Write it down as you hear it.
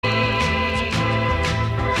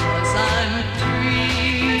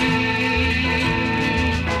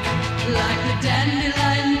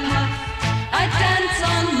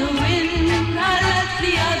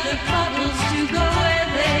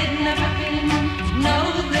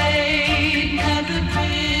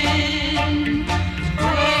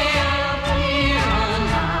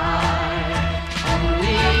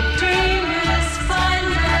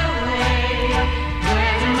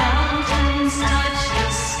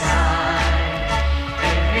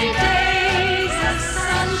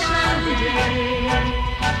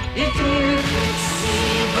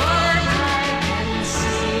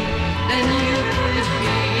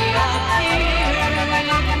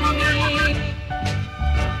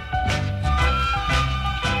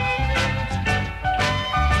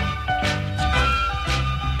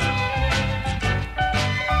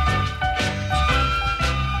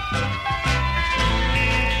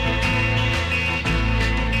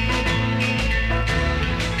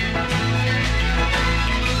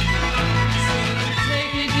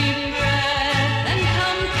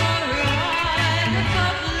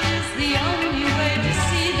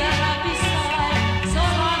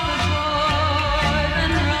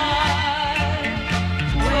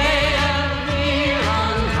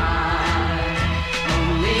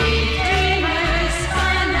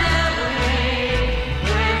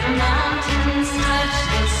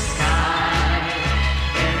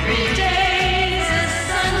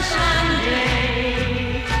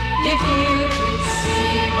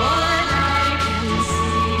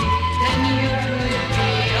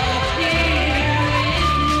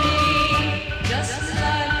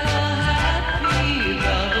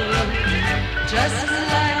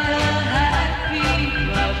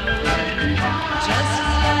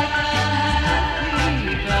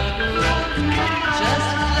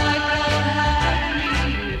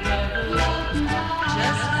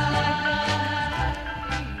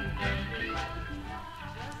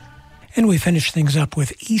And we finish things up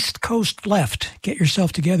with East Coast Left, Get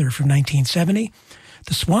Yourself Together from 1970.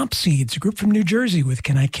 The Swamp Seeds, a group from New Jersey with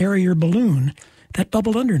Can I Carry Your Balloon? That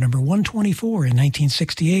bubbled under number 124 in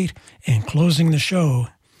 1968. And closing the show,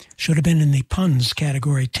 should have been in the puns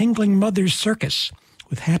category, Tingling Mother's Circus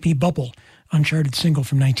with Happy Bubble, uncharted single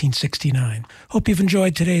from 1969. Hope you've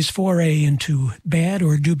enjoyed today's foray into bad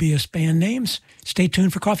or dubious band names. Stay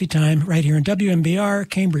tuned for Coffee Time right here in WMBR,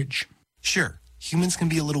 Cambridge. Sure, humans can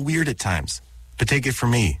be a little weird at times, but take it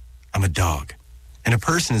from me, I'm a dog. And a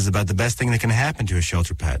person is about the best thing that can happen to a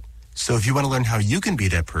shelter pet. So if you want to learn how you can be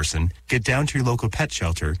that person, get down to your local pet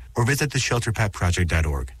shelter or visit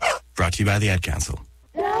theshelterpetproject.org. Brought to you by the Ad Council.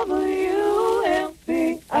 WMBR,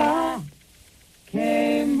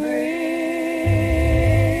 Cambridge.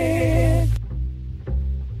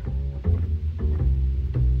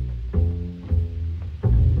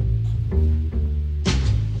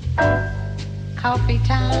 Coffee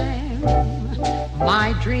time,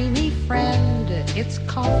 my dreamy friend, it's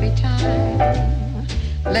coffee time.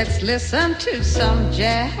 Let's listen to some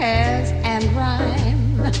jazz and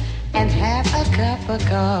rhyme and have a cup of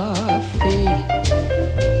coffee.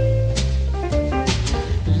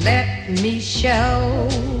 Let me show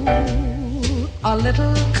a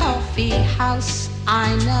little coffee house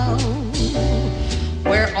I know,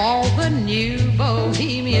 where all the new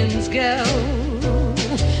bohemians go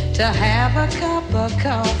to have a cup of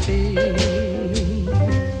coffee.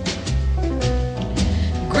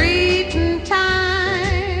 Greeting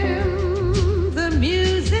time, the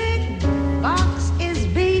music box is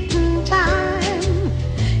beating time.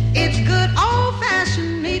 It's good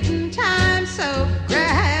old-fashioned meeting time, so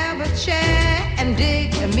grab a chair and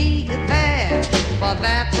dig me there, for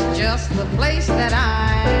that's just the place that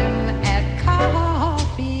I'm at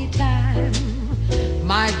coffee time.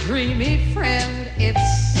 My dreamy friend,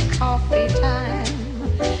 it's coffee time.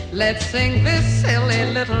 Let's sing this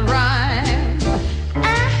silly little rhyme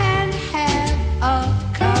and have a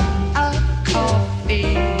cup of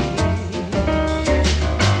coffee.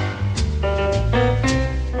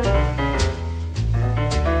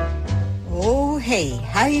 Oh, hey,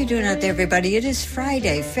 how you doing out there, everybody? It is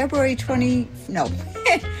Friday, February 4th.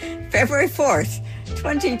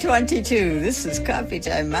 2022. This is Coffee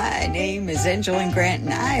Time. My name is Angeline Grant,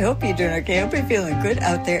 and I hope you're doing okay. I hope you're feeling good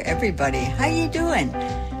out there, everybody. How you doing?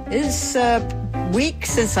 This week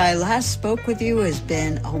since I last spoke with you has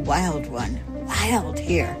been a wild one. Wild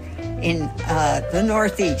here in the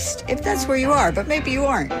Northeast, if that's where you are, but maybe you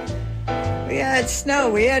aren't. We had snow,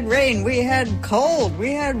 we had rain, we had cold,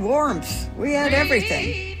 we had warmth, we had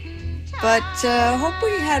everything. But hope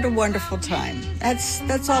we had a wonderful time.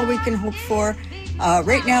 That's all we can hope for.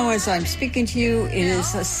 Right now, as I'm speaking to you, it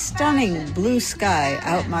is a stunning blue sky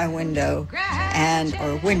out my window,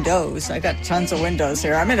 or windows. I got tons of windows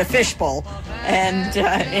here. I'm in a fishbowl. And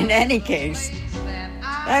in any case,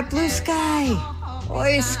 that blue sky,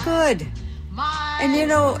 boy, it's good. And you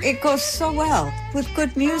know, it goes so well with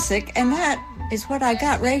good music, and that is what I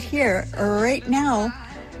got right here, right now,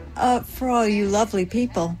 for all you lovely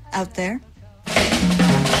people out there.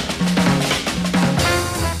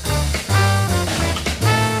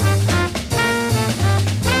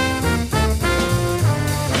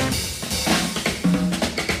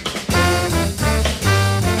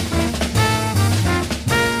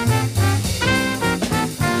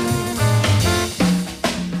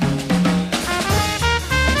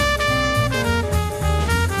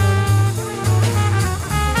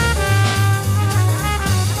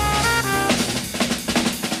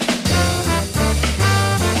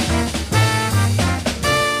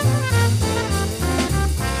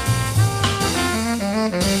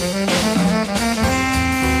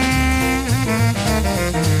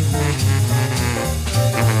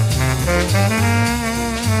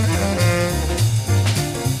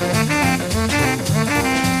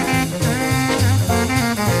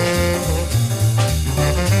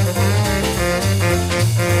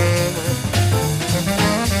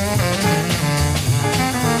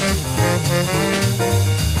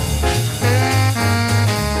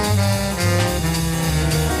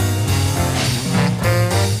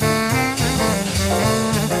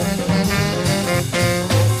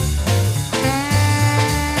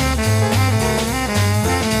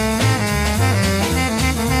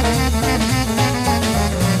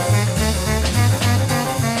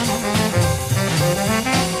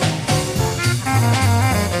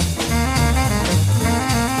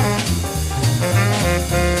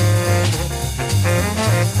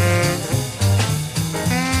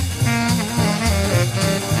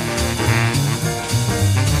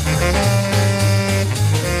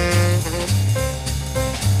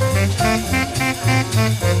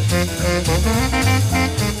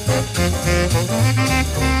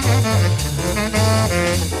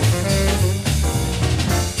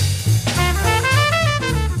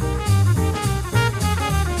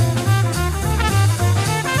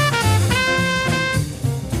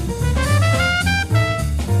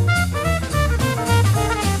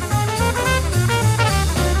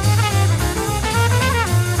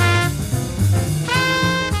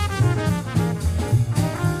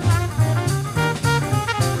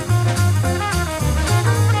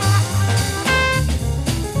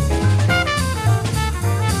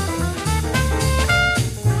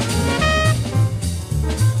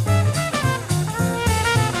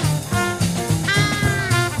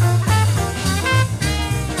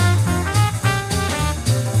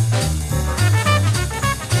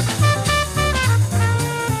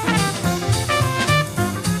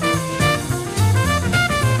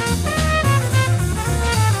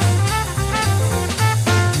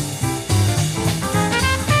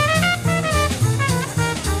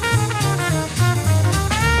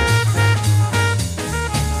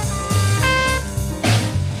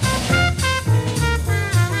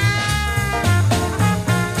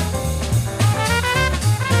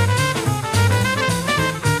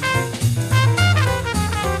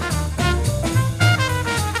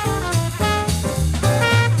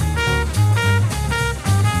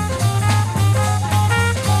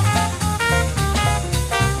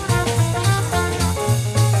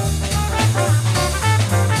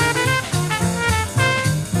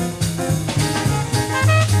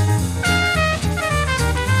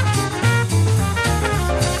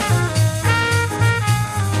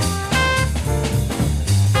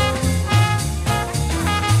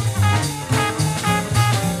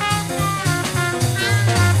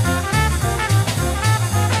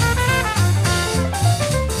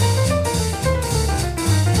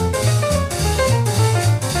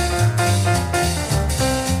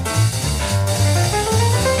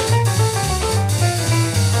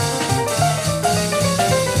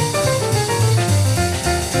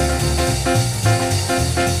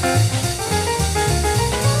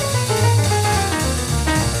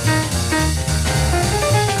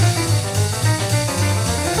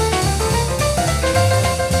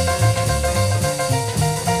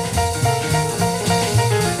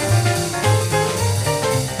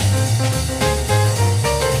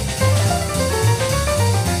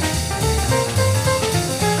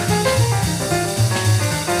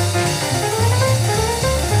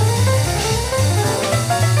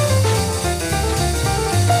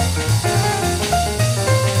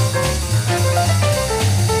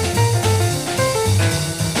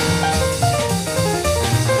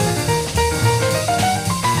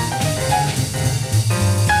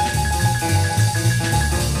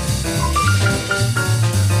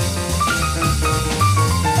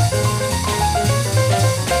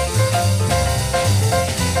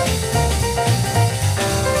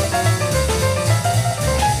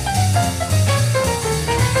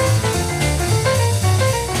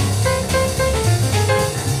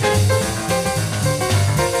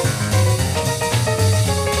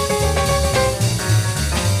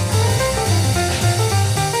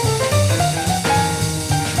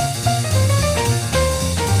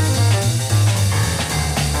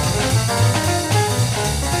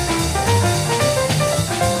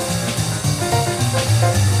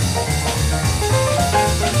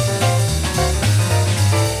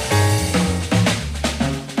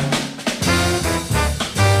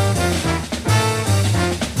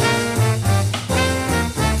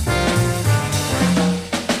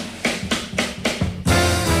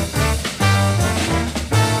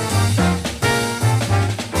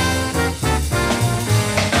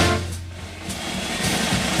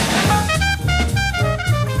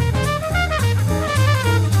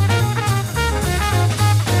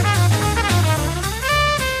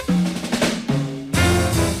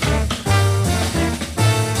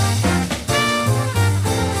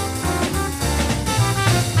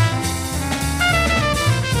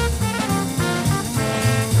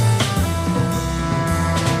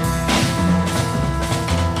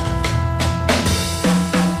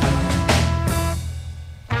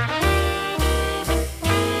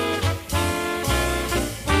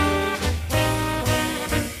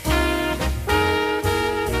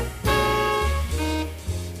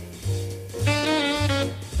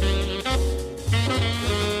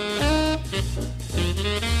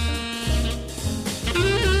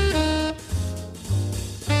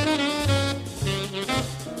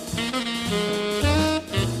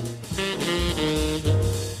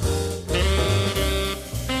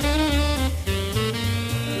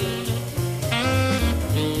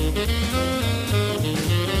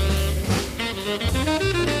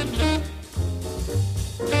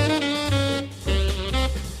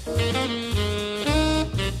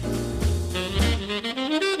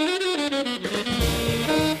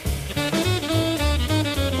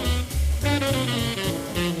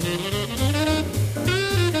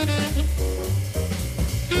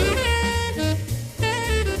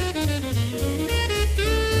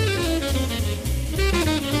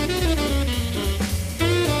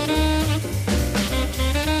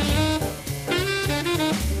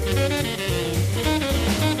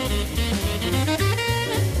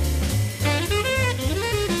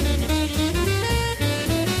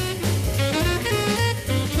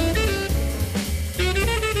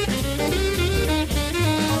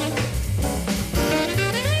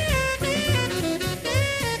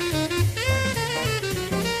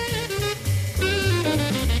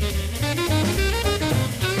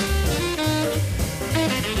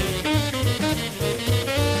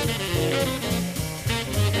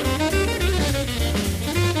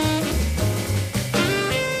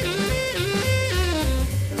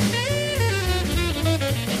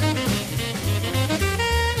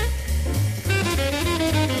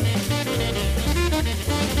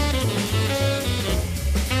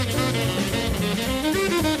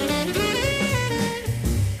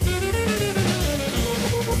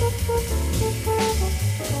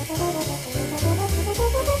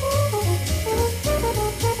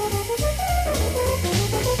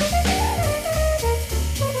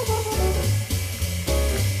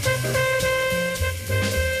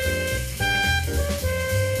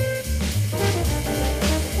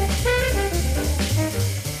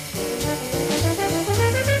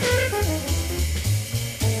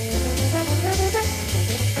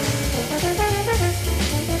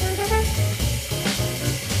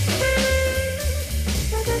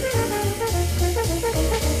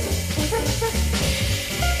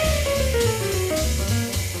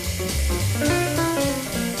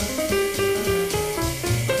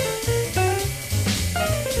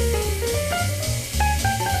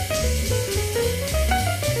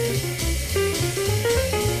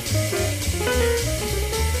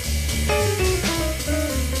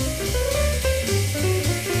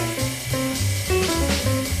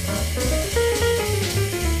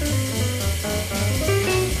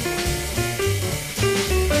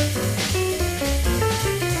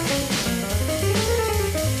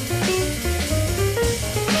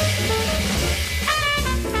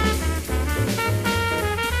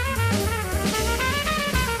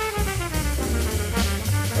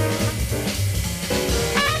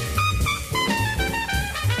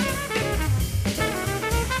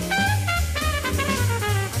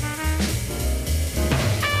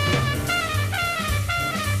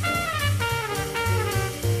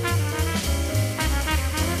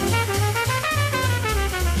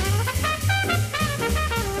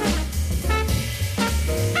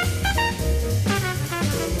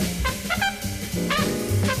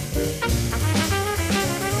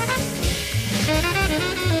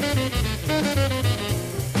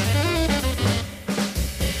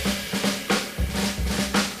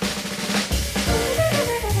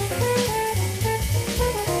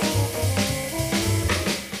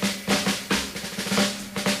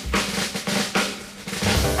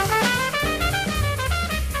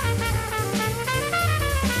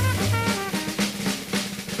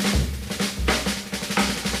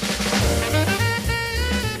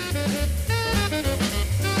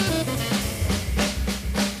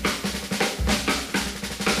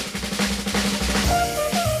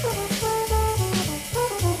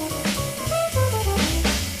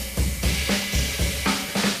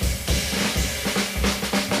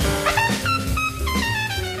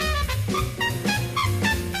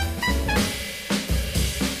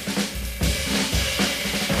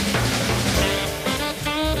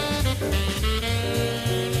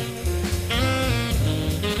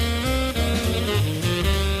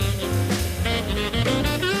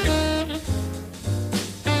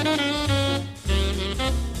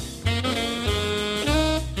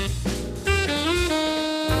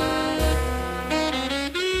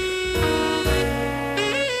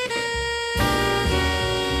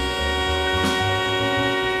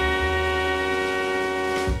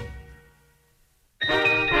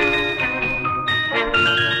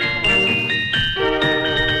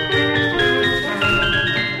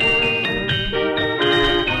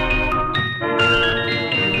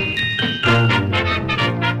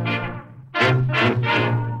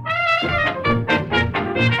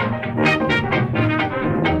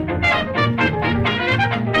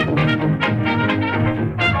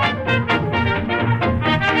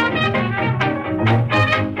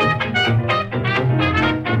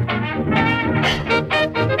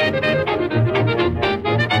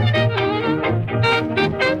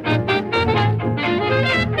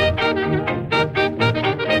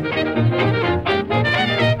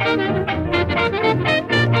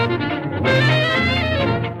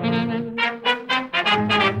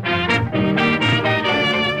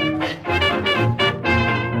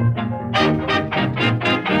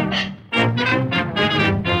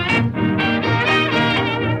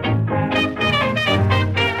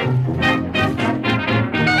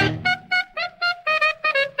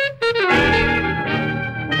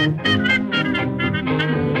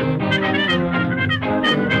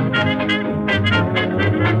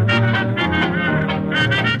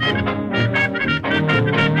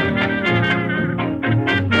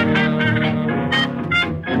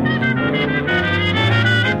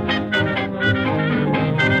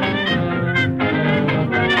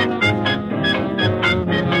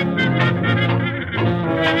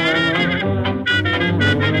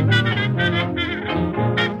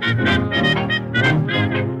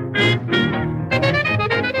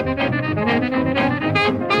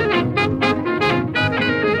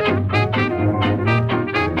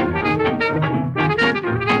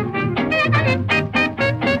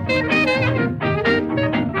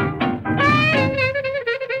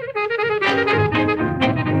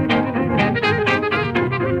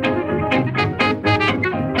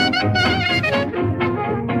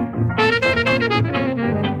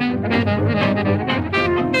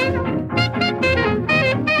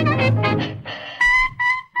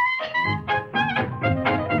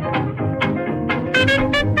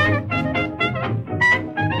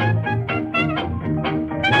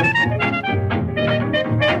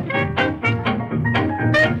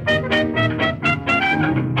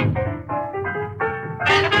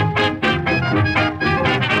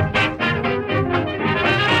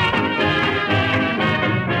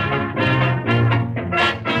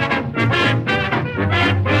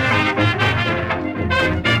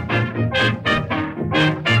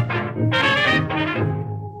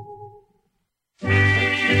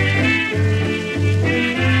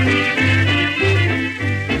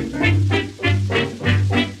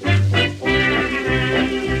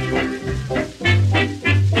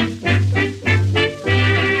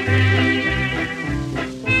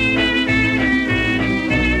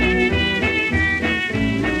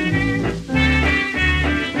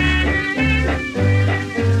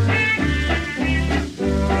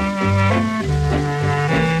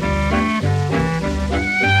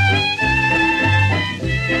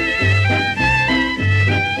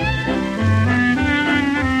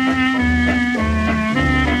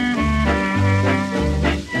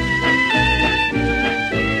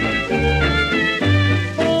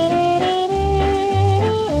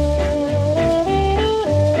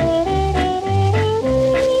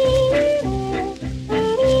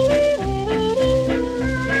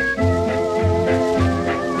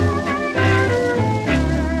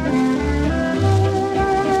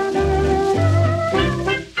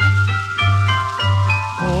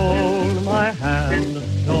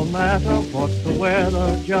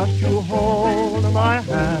 just you hold my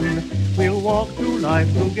hand. We'll walk through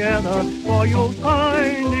life together, for you'll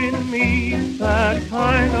find in me that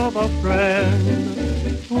kind of a friend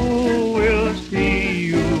who will see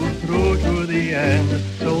you through to the end.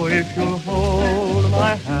 So if you'll hold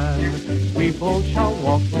my hand, we both shall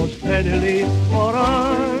walk most steadily, for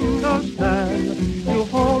understand, you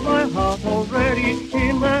hold my heart already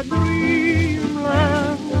in that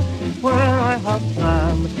dreamland where I have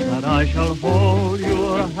planned that I shall hold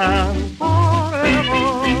your hand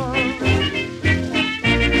forever.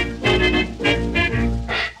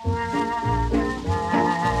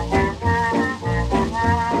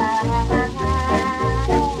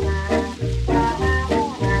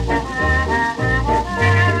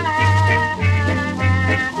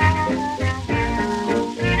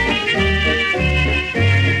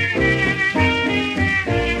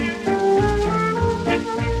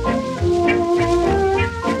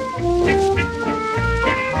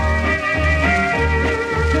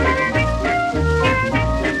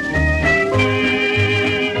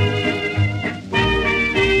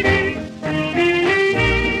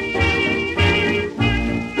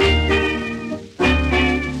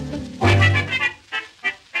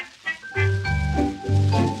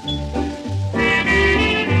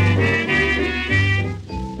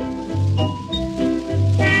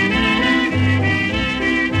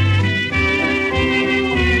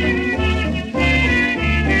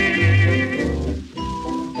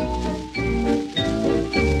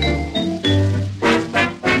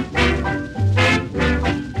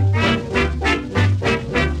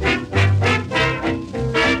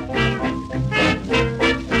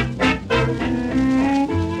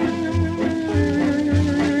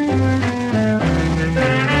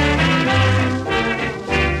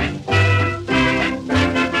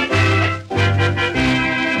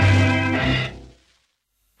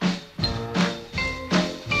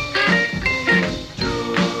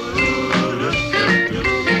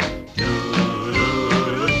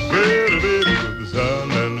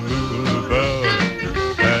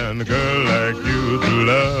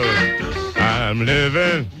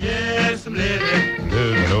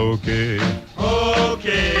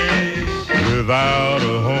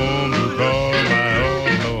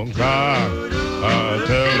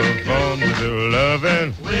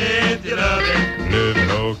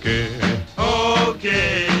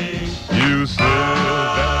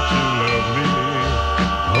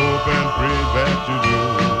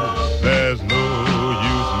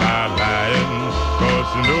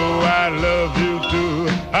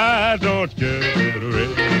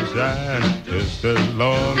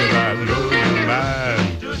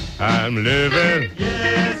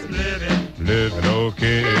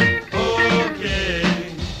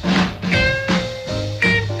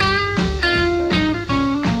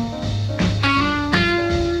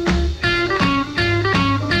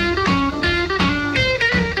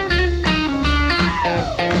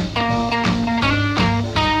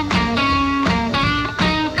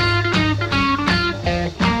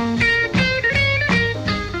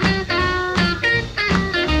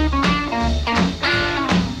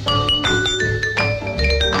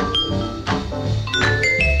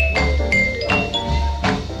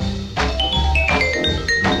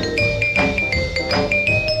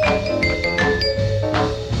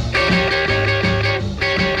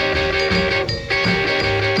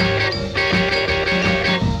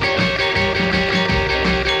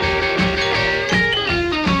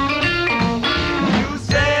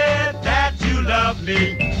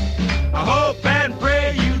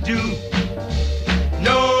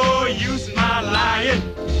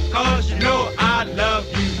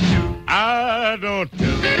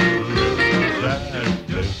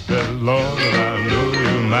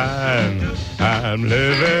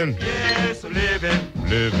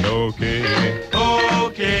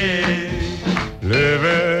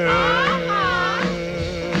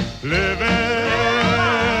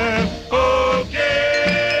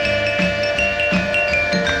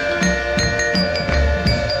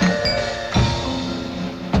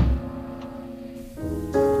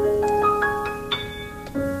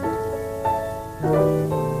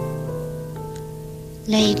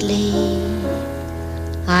 Lately,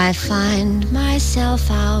 I find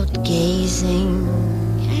myself out gazing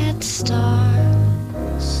at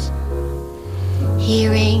stars,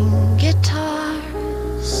 hearing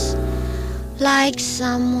guitars like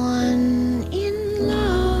someone in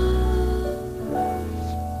love.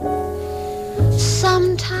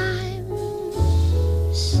 Sometimes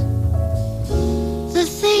the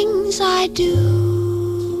things I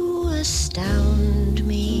do astound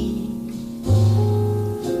me.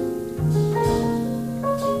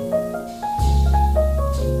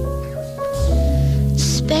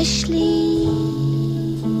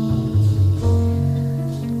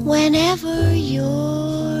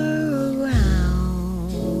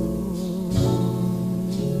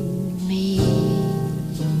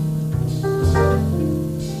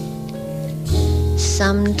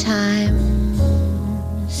 Sometimes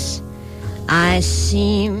I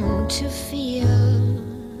seem to feel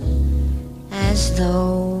as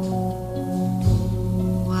though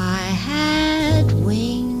I had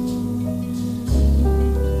wings.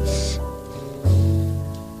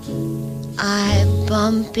 I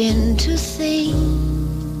bump into things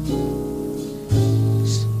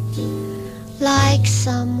like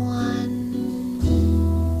someone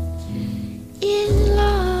in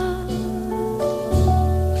love.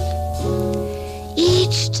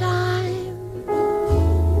 Each time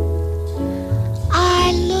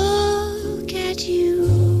I look at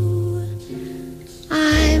you,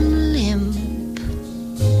 I'm limp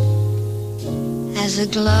as a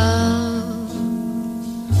glove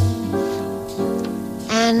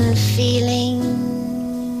and feeling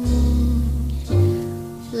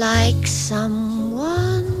like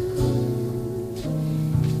someone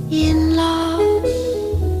in love.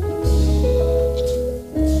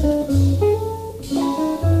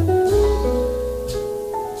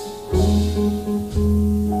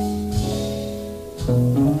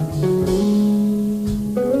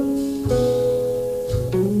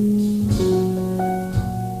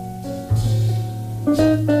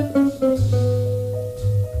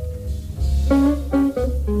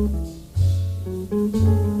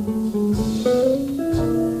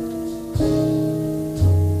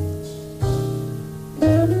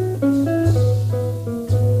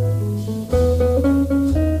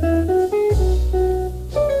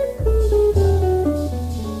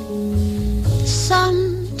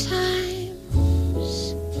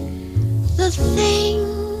 Sometimes the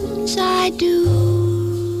things I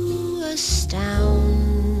do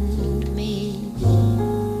astound me.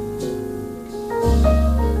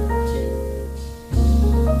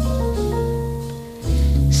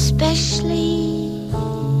 Especially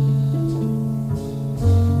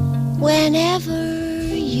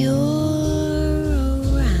whenever you're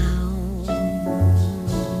around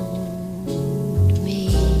me.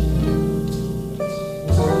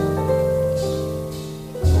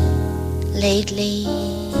 Lately,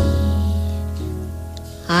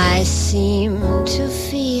 I seem to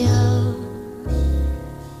feel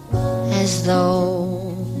as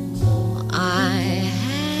though I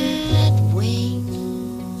had wings.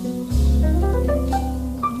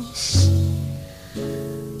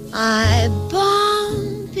 I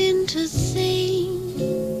bump into things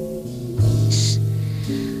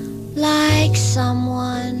like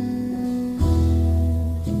someone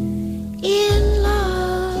in love.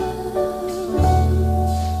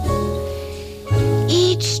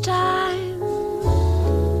 Each time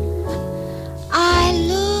I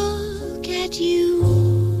look at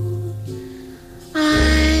you,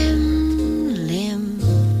 I'm limp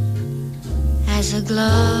as a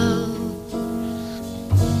glove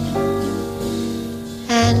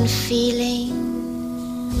and feeling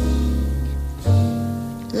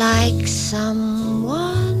like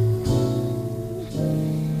someone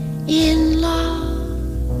in love,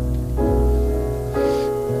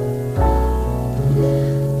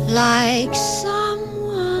 like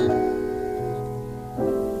someone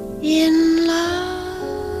in love.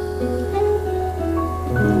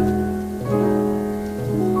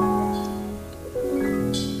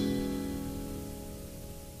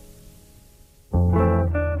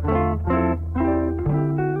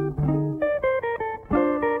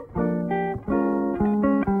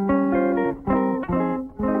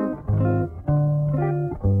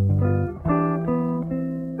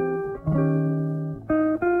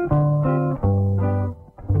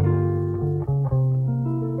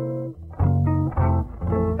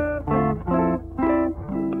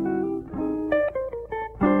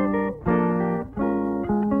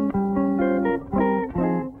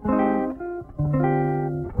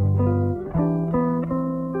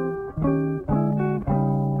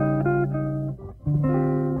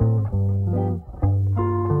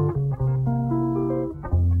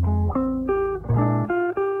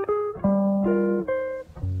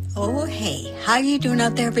 Oh, hey, how you doing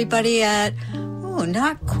out there, everybody, at,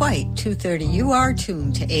 not quite 2:30. You are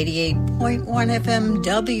tuned to 88.1 FM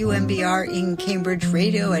WMBR in Cambridge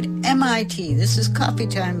Radio at MIT. This is Coffee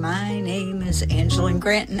Time. My name is Angela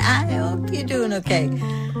Grant, and I hope you're doing okay.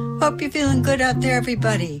 Hope you're feeling good out there,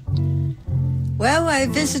 everybody. Well, I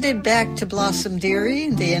visited back to Blossom Dearie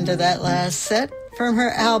at the end of that last set from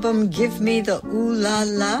her album Give Me the Ooh La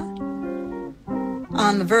La.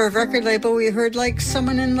 On the Verve record label, we heard Like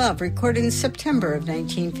Someone in Love, recorded in September of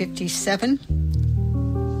 1957.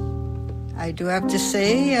 I do have to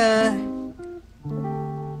say, I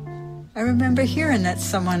remember hearing that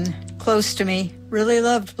someone close to me really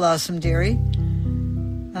loved Blossom Dearie.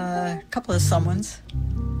 couple of someones.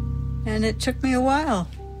 And it took me a while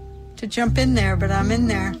to jump in there, but I'm in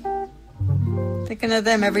there. Thinking of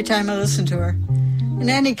them every time I listen to her. In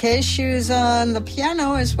any case, she was on the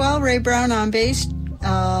piano as well, Ray Brown on bass,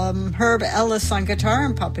 Herb Ellis on guitar,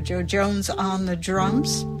 and Papa Joe Jones on the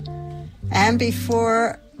drums. And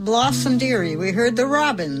before Blossom Dearie, we heard the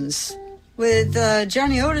Robins with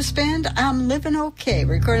Johnny Otis Band, I'm Living Okay,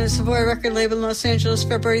 recorded at Savoy record label in Los Angeles,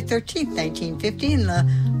 February 13th, 1950. And the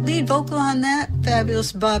lead vocal on that,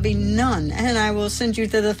 fabulous Bobby Nunn. And I will send you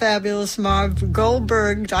to the fabulous Marv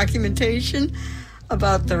Goldberg documentation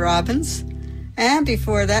about the Robins. And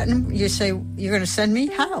before that, you say, you're going to send me?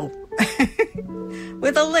 How?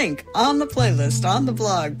 With a link on the playlist, on the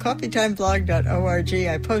blog, coffeetimeblog.org.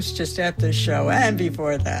 I post just after the show. And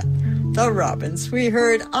before that, the Robins. We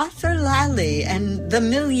heard Arthur Lally and the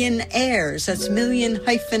Million Airs. That's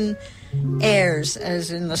million-airs,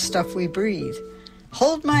 as in the stuff we breathe.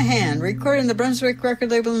 Hold My Hand, recorded in the Brunswick record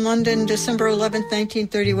label in London, December 11th,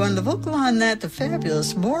 1931. The vocal on that, the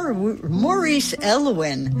fabulous Maurice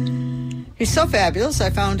Elwin. He's so fabulous, I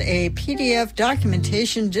found a PDF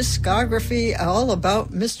documentation discography all about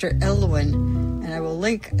Mr. Elwin, and I will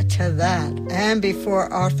link to that. And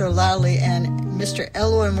before Arthur Lally and Mr.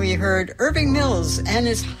 Elwin, we heard Irving Mills and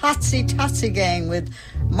his Hotsy Totsy Gang with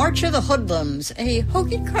March of the Hoodlums, a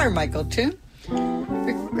Hoagy Carmichael tune,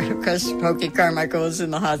 because Hoagy Carmichael is in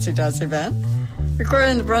the Hotsy Totsy band. Recorded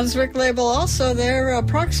in the Brunswick label also there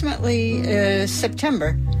approximately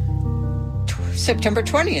September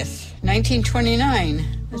 20th. 1929.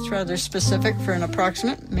 That's rather specific for an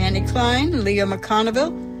approximate. Manny Klein, Leo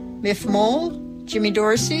McConneville, Miff Mole, Jimmy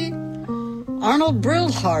Dorsey, Arnold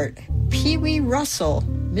Brillhart, Pee Wee Russell,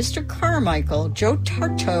 Mr. Carmichael, Joe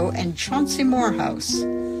Tarto, and Chauncey Morehouse.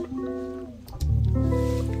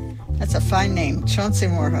 That's a fine name, Chauncey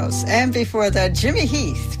Morehouse. And before that, Jimmy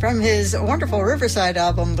Heath. From his wonderful Riverside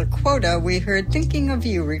album, The Quota, we heard Thinking of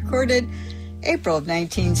You, recorded April of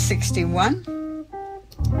 1961.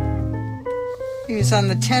 He was on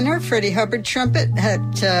the tenor, Freddie Hubbard trumpet. Had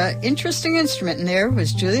interesting instrument in there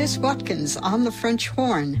was Julius Watkins on the French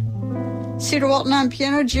horn. Cedar Walton on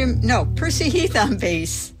piano, Percy Heath on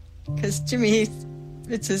bass, because Jimmy Heath,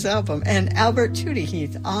 it's his album, and Albert Tootie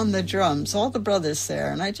Heath on the drums, all the brothers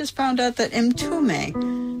there. And I just found out that Mtume,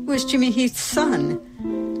 who was Jimmy Heath's son,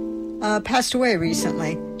 passed away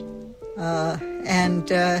recently. And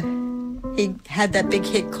he had that big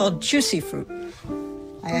hit called Juicy Fruit.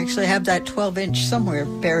 I actually have that 12-inch somewhere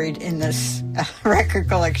buried in this record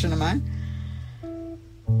collection of mine.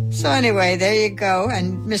 So anyway, there you go.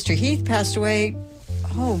 And Mr. Heath passed away,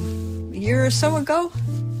 a year or so ago.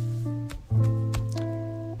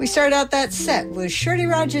 We started out that set with Shorty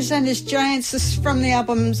Rogers and his Giants. This is from the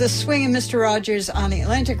album The Swing of Mr. Rogers on the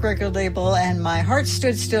Atlantic record label. And My Heart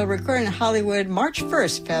Stood Still, recorded in Hollywood, March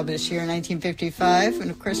 1st, fabulous year, 1955.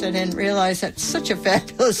 And of course, I didn't realize that's such a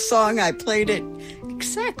fabulous song. I played it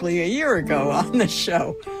exactly a year ago on the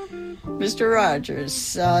show. Mr.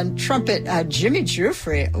 Rogers on trumpet, Jimmy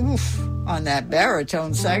Giuffre, on that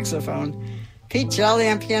baritone saxophone. Pete Jolly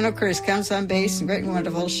on piano, Chris Counts on bass, and great and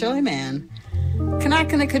wonderful Shelly Mann.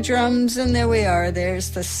 Kanakanika drums, and there we are. There's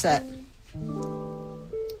the set.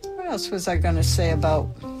 What else was I going to say about?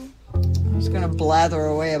 I was going to blather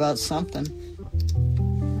away about something. I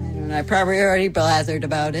don't know. I probably already blathered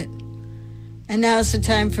about it. And now's the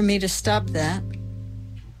time for me to stop that.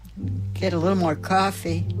 Get a little more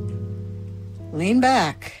coffee. Lean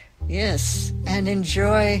back, yes, and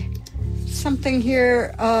enjoy something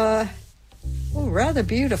here, rather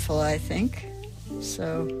beautiful, I think.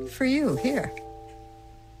 So, for you, here.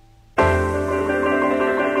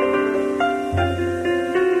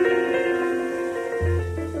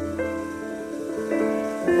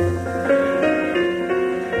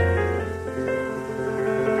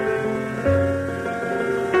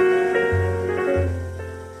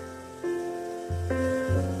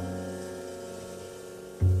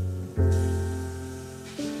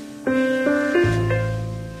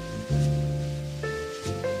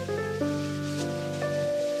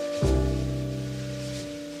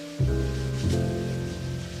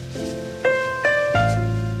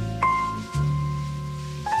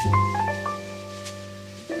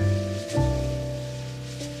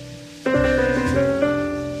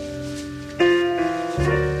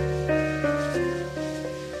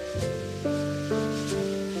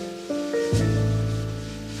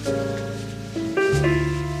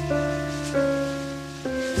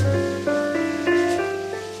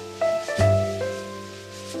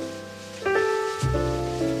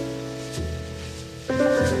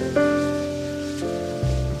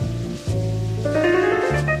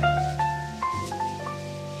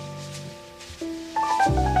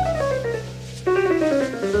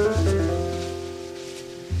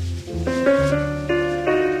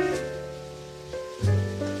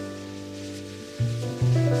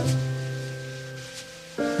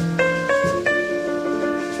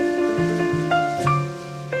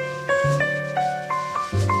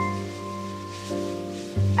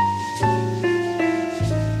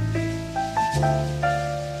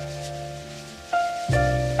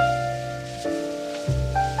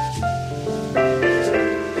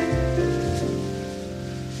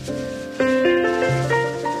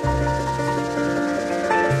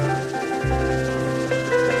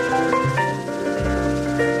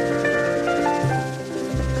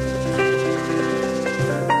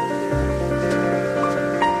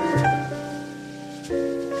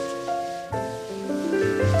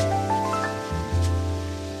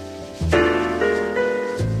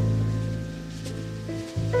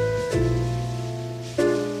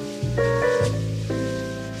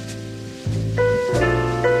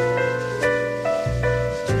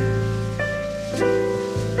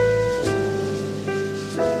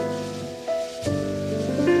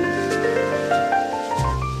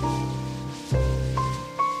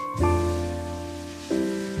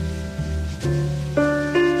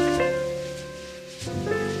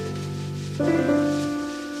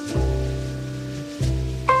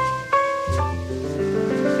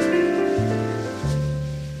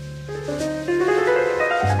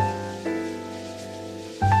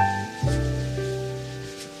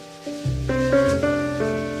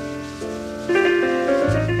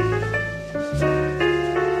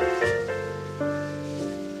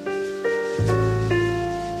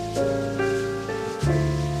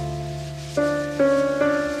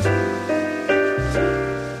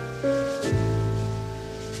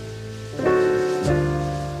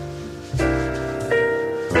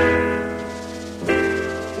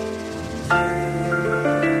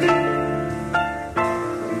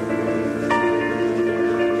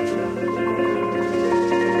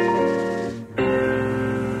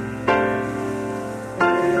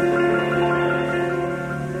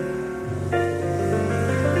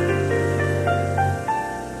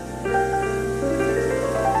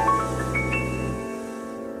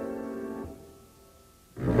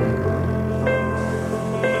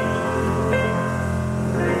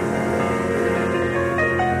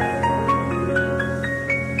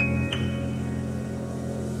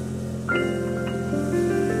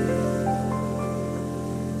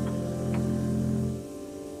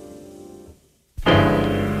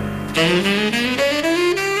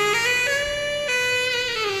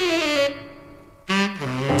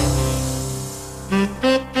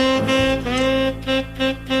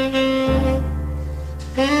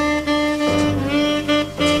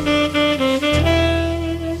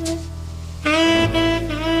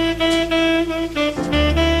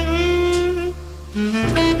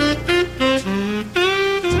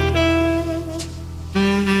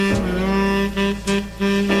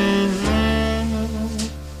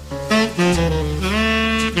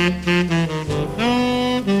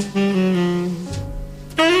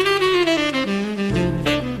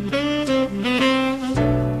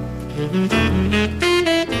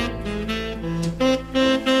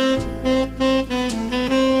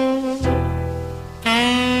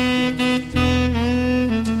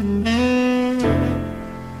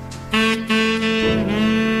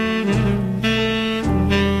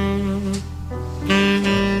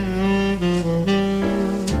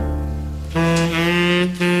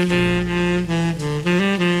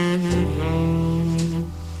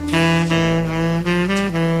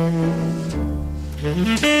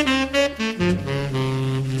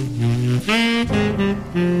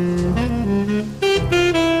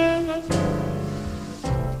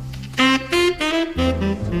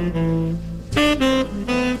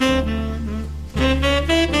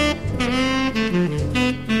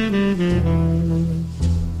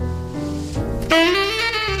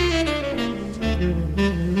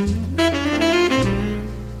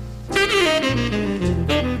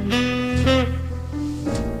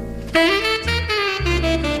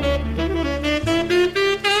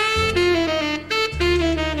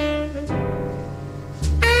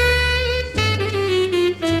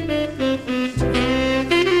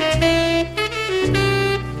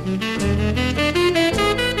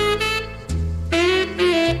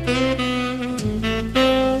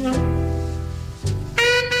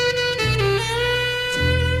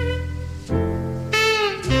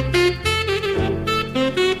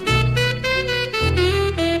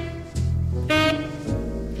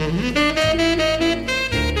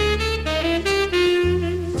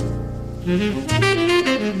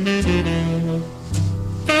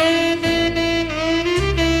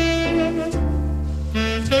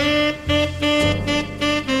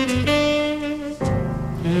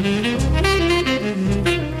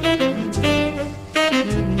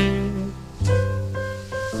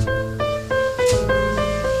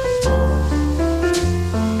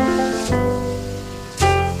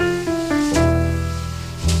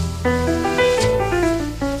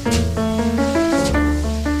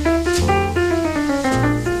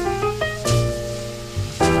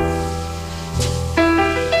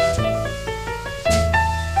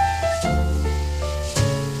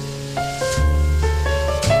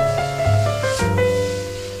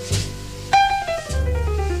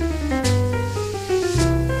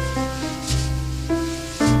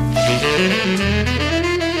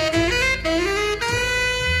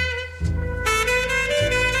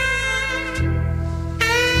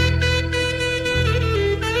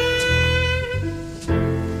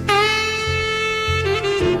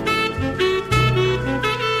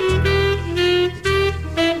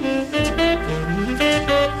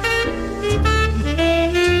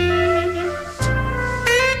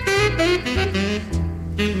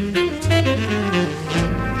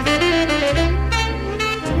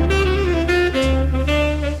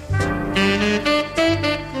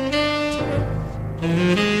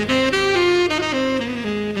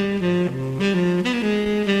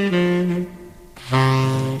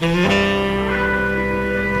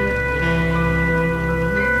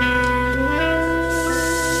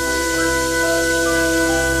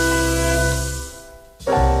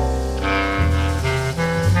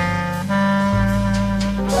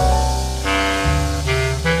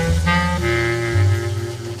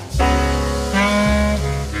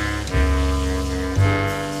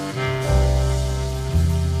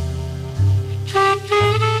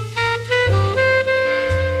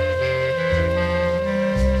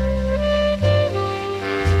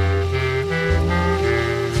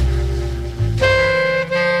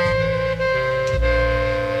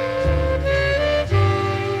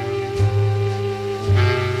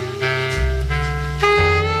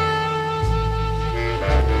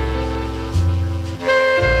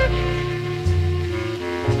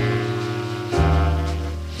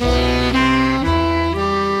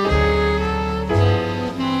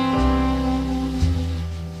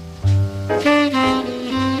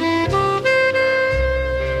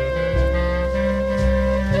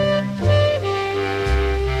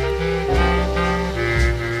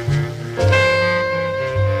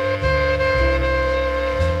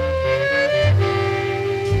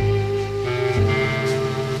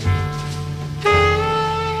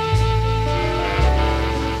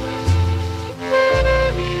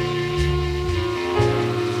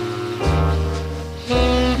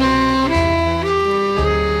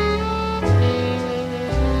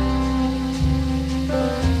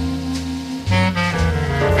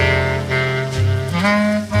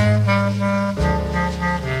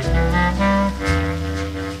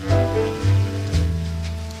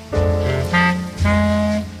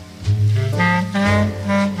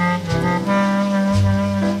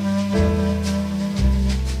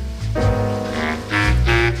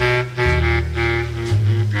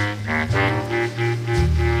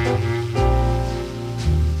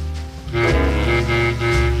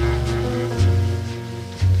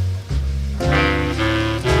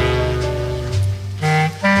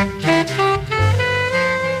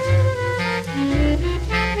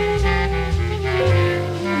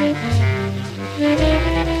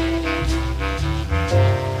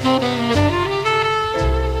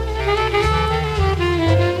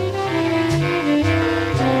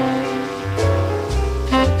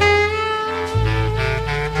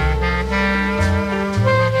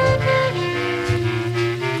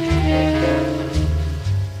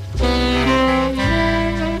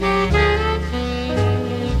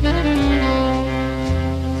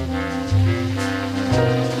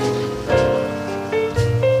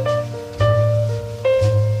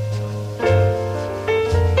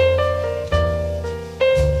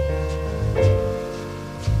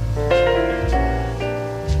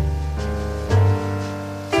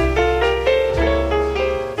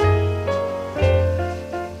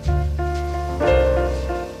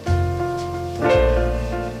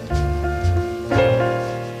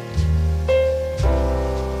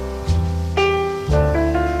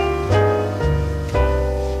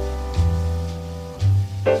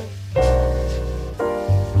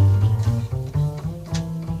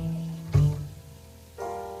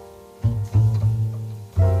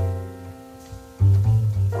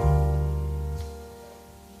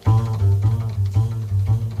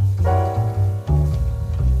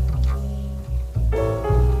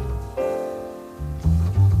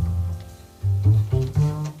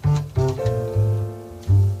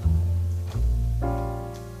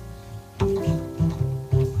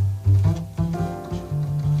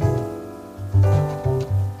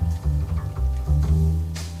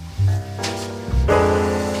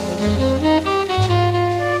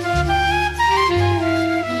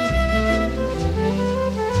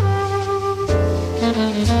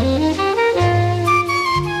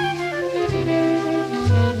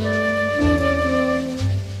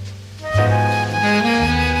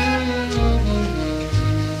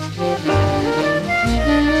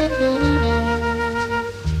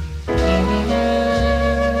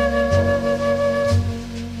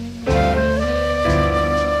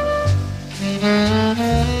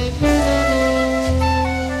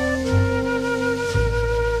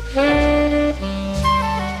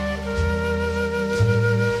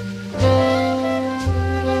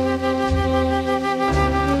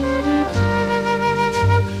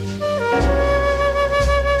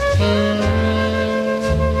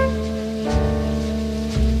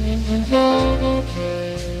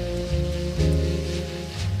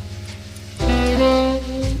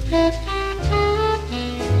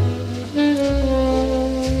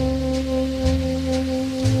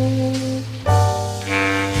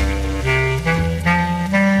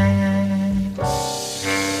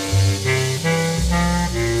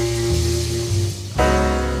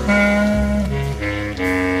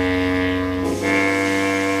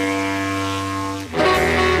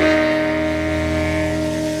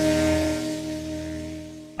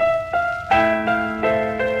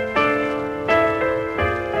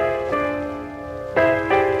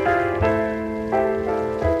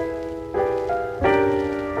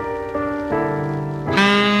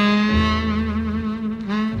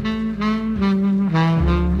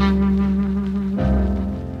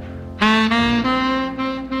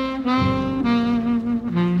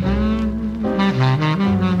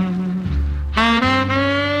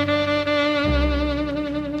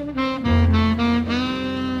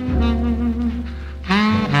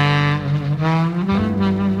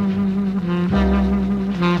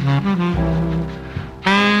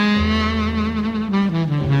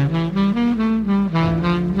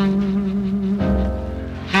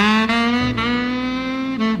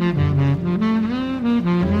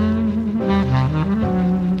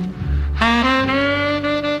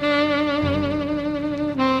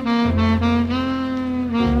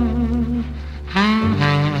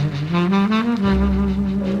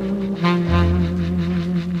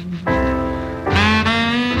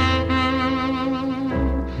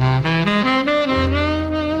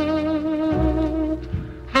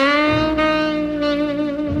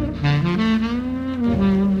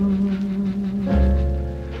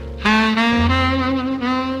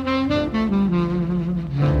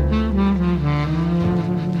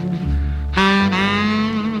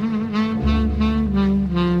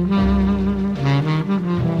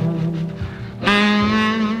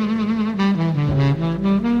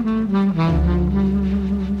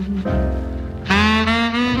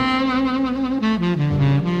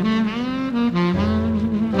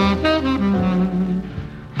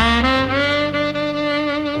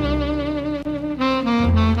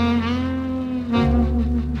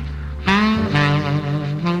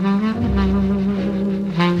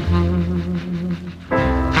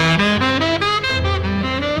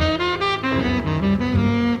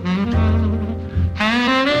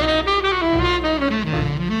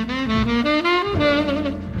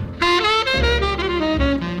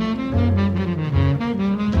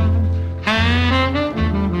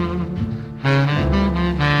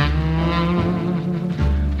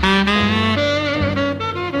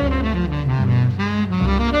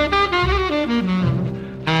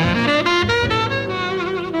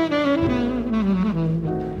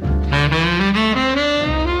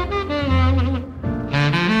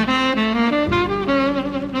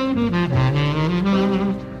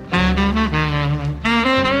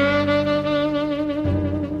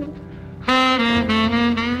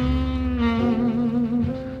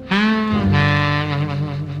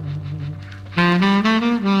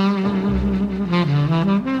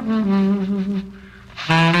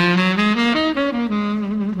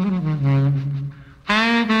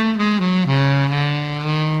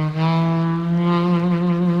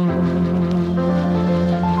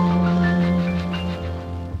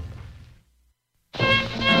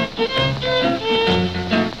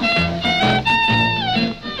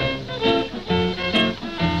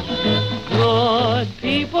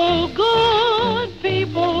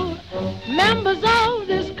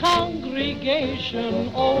 this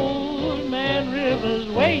congregation, Old Man River's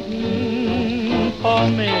waiting for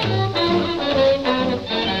me.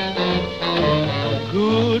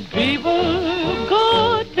 Good people,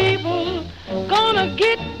 gonna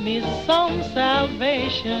get me some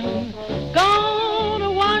salvation,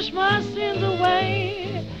 gonna wash my sins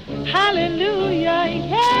away. Hallelujah,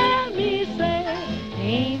 hear me say,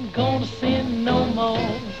 ain't gonna sin no more.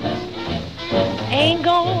 Ain't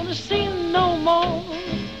gonna sin no more.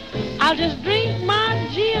 I'll just drink my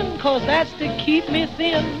gin, 'cause that's to keep me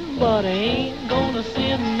thin. But I ain't gonna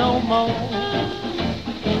sin no more.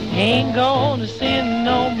 Ain't gonna sin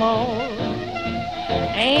no more.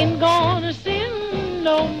 Ain't gonna sin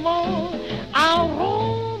no more. I'll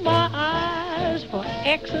roll my eyes for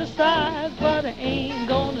exercise, but I ain't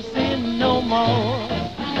gonna sin no more.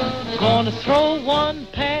 Gonna throw one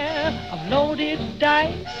pair of loaded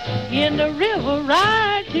dice in the river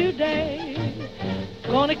right today.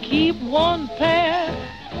 Gonna keep one pair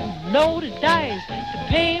of loaded dice to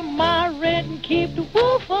pay my rent and keep the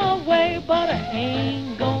wolf away. But I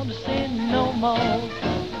ain't gonna sin no more.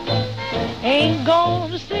 Ain't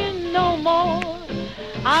gonna sin no more.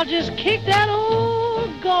 I'll just kick that old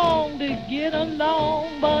gong to get along,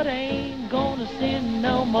 but I ain't gonna sin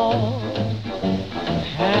no more.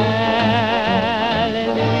 Hallelujah,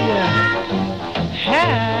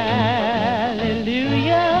 hallelujah.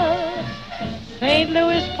 St.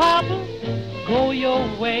 Louis Papa, go your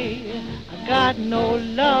way. I got no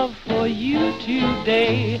love for you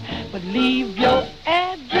today, but leave your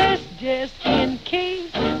address just in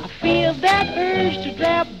case I feel that urge to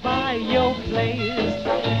drop by your place.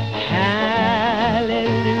 Hallelujah,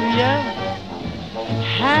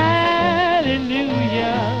 hallelujah.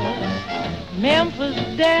 Memphis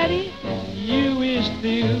daddy, you is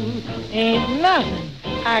through. Ain't nothing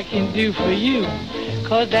I can do for you,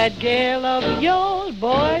 'cause that gal of yours,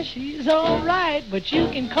 boy, she's alright. But you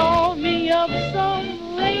can call me up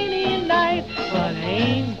some rainy night, but I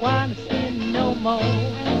ain't gonna sin no more.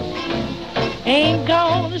 Ain't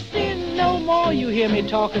gonna sin no more. You hear me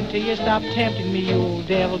talking to you, stop tempting me, you old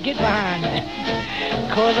devil. Get behind me,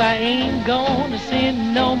 'cause I ain't gonna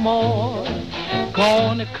sin no more.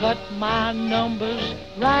 Gonna cut my numbers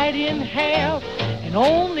right in half and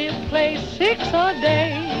only play 6 a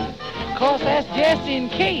day, 'cause that's just in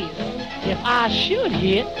case. If I should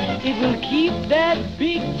hit, it will keep that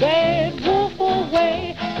big bad wolf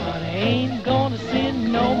away. But I ain't gonna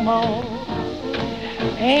sin no more.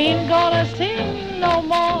 Ain't gonna sin no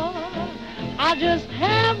more. I just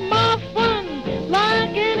have my fun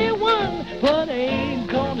like anyone, but I ain't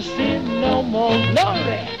gonna sin no more.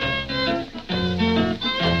 Glory!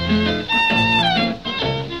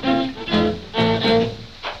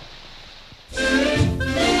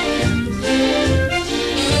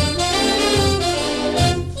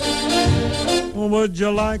 Would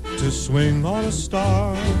you like to swing on a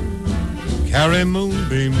star, carry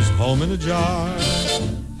moonbeams home in a jar,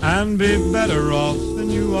 and be better off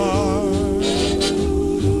than you are?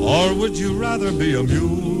 Or would you rather be a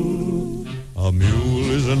mule? A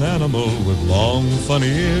mule is an animal with long,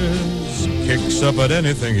 funny ears, kicks up at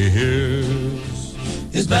anything he hears.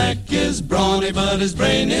 His back is brawny, but his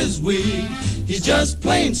brain is weak. He's just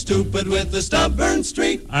plain stupid with a stubborn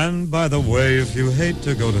streak. And by the way, if you hate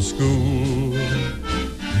to go to school,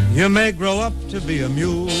 you may grow up to be a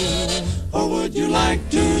mule. Or would you like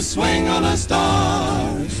to swing on a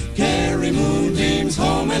star, carry moonbeams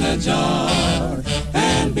home in a jar,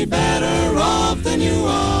 and be better off than you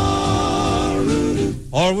are?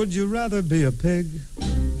 Or would you rather be a pig?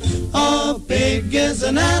 A pig is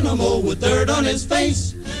an animal with dirt on his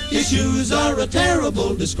face. His shoes are a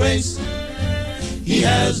terrible disgrace. He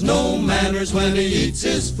has no manners when he eats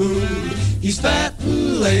his food. He's fat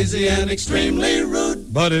and lazy and extremely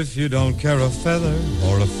rude. But if you don't care a feather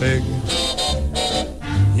or a fig,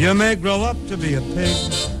 you may grow up to be a pig.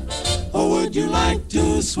 Or would you like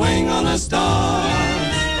to swing on a star,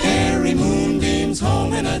 carry moonbeams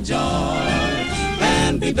home in a jar,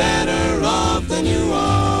 and be better off than you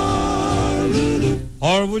are?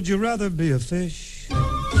 Or would you rather be a fish?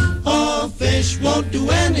 A fish won't do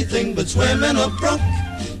anything but swim in a brook.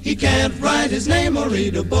 He can't write his name or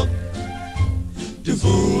read a book. To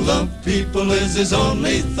fool the people is his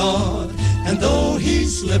only thought, and though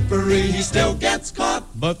he's slippery, he still gets caught.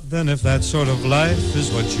 But then if that sort of life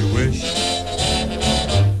is what you wish,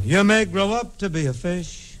 you may grow up to be a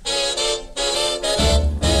fish.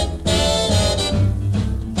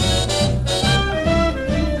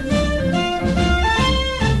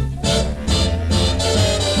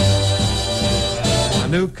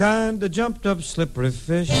 New kind of jumped up slippery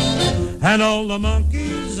fish, and all the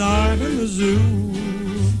monkeys are in the zoo.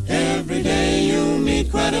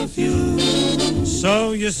 a few.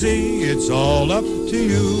 So you see, it's all up to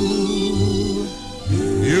you.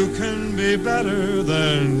 You can be better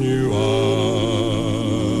than you are.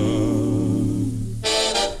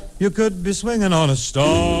 You could be swinging on a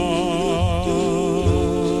star.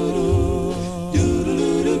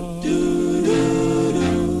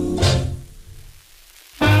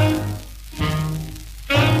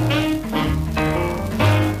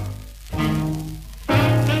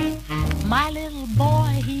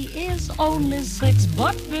 Only 6,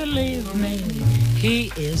 but believe me,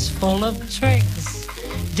 he is full of tricks.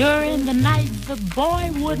 During the night, the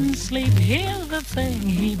boy wouldn't sleep. Here's the thing,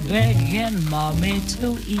 he begging mommy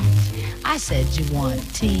to eat. I said, you want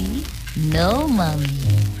tea? No, mommy.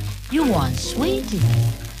 You want sweetie?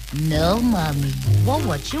 No, mommy. Well,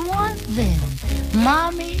 what you want then?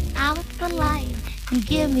 Mommy, out the light and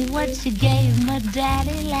give me what you gave my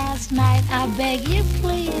daddy last night. I beg you,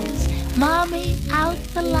 please. Mommy, out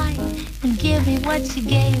the light and give me what you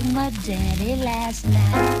gave my daddy last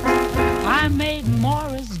night. I made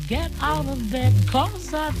Morris get out of bed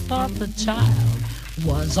 'cause I thought the child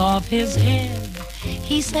was off his head.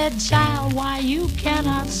 He said, child, why you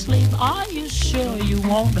cannot sleep? Are you sure you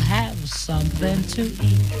won't have something to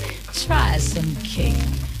eat? Try some cake.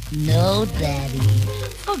 No, Daddy.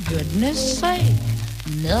 For goodness sake.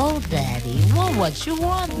 No, Daddy. Well, what you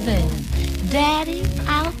want then? Daddy,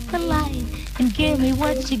 out the light and give me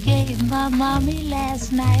what you gave my mommy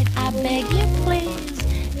last night. I beg you, please.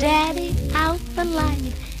 Daddy, out the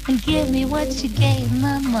light and give me what you gave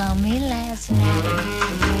my mommy last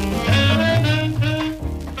night.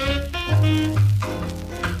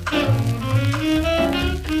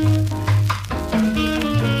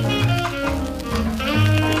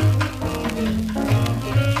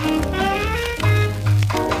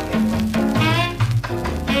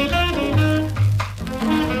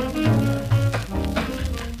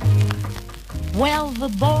 Well, the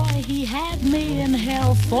boy, he had me in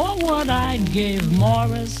hell. For what I gave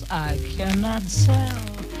Morris, I cannot tell.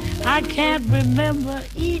 I can't remember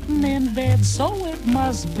eating in bed, so it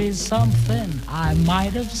must be something I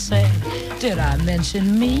might have said. Did I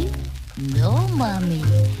mention meat? No, Mommy.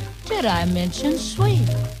 Did I mention sweet?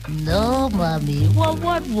 No, Mommy. Well,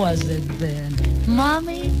 what was it then?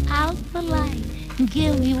 Mommy, out the light and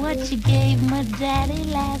give me what you gave my daddy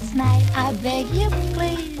last night. I beg you,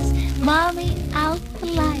 please. Mommy, out the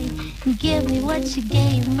light and give me what you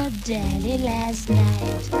gave my daddy last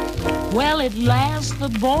night. Well, at last the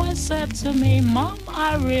boy said to me, Mom,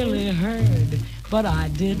 I really heard, but I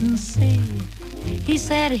didn't see. He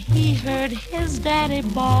said he heard his daddy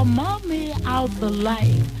bawl, Mommy, out the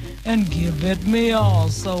light and give it me all.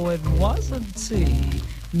 So it wasn't tea.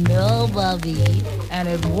 No, Bobby. And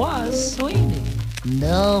it was sweetie.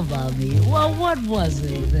 No, Bobby. Well, what was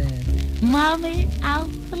it then? Mommy,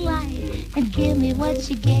 out the light and give me what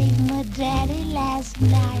you gave my daddy last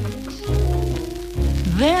night.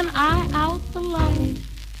 Then I out the light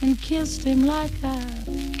and kissed him like I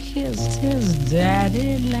kissed his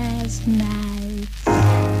daddy last night.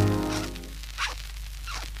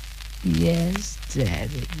 Yes,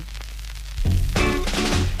 Daddy.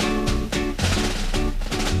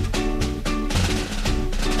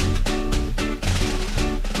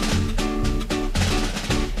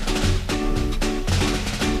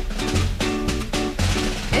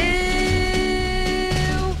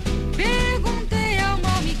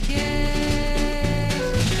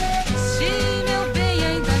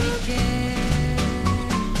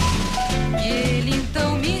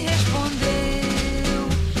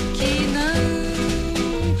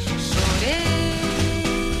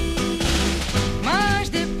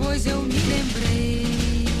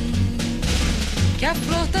 A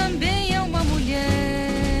flor também é uma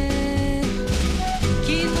mulher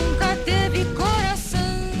que nunca teve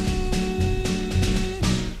coração.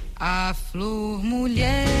 A flor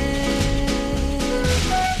mulher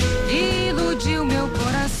iludiu meu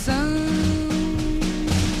coração.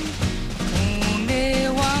 O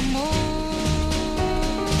meu amor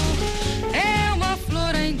é uma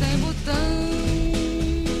flor ainda em botão.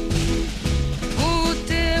 O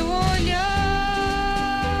teu olhar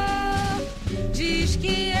diz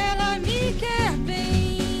que ela me quer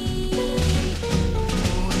bem.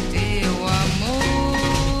 O teu amor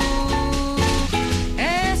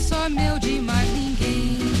é só meu de mais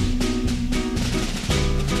ninguém.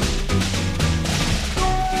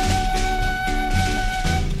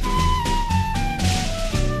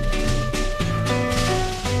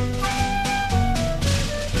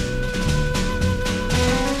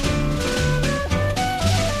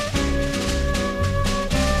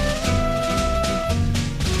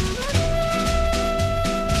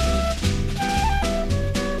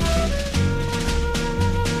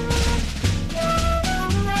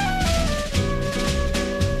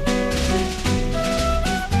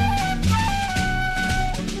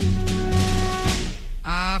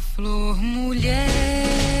 mulher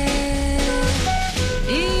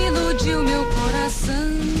iludiu meu coração.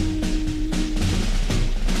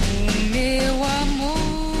 O meu amor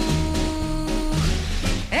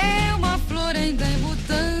é uma flor ainda em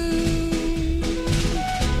botão.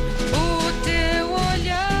 O teu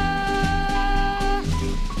olhar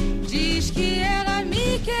diz que ela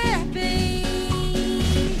me quer bem.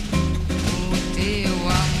 O teu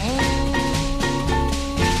amor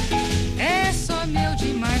é só meu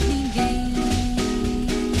de mais ninguém.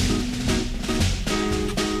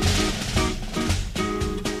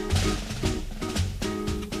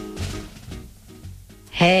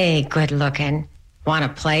 Hey, good looking. Wanna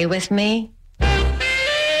play with me?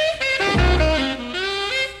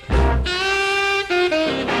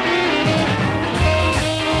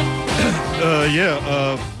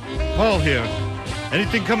 Paul here.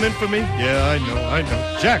 Anything come in for me? Yeah, I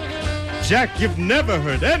know. Jack, you've never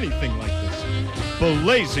heard anything like this.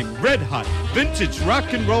 Blazing, red hot, vintage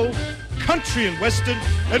rock and roll, country and western,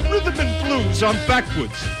 and rhythm and blues on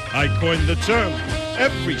Backwoods. I coined the term.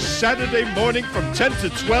 Every Saturday morning from 10 to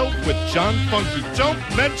 12 with John Funky. Don't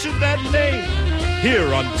mention that name.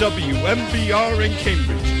 Here on WMBR in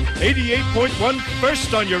Cambridge. 88.1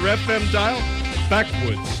 first on your FM dial.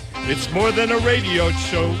 Backwoods. It's more than a radio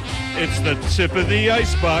show. It's the tip of the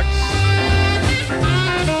icebox.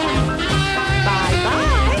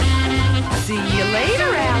 Bye-bye. See you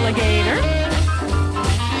later, alligator.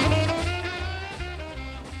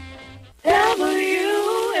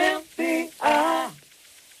 WMBR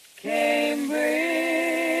Cambridge.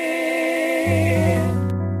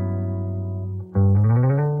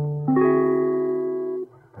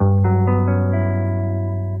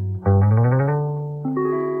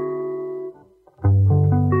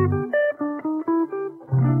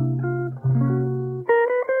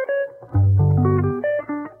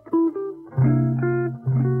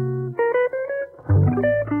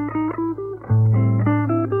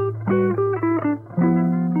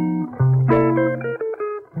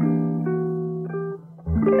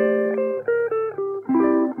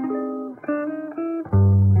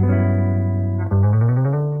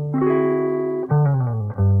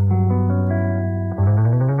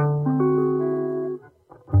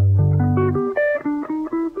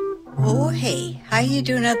 How you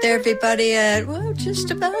doing out there, everybody? At, well,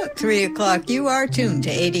 just about 3 o'clock. You are tuned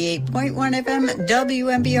to 88.1 FM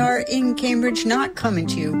WMBR in Cambridge, not coming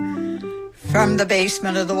to you from the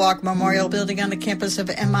basement of the Walk Memorial Building on the campus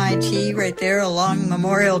of MIT, right there along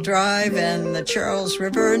Memorial Drive and the Charles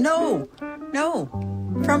River. No,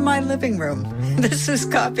 from my living room. This is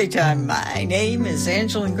Coffee Time. My name is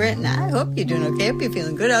Angeline Grant, and I hope you're doing okay. I hope you're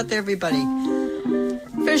feeling good out there, everybody.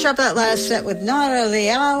 Finish up that last set with Nara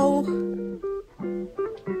Leao.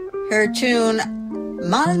 Her tune,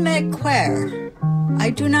 Mal Me Quer. I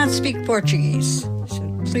do not speak Portuguese,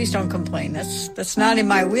 so please don't complain. That's not in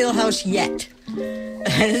my wheelhouse yet.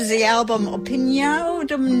 It is the album Opinião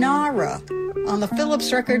de Nara on the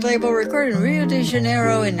Philips record label, recorded in Rio de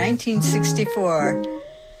Janeiro in 1964.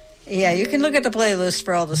 Yeah, you can look at the playlist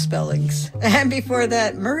for all the spellings. And before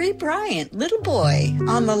that, Marie Bryant, Little Boy,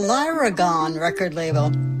 on the Lyragon record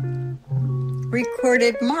label,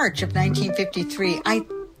 recorded March of 1953.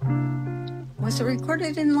 Was it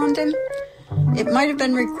recorded in London? It might have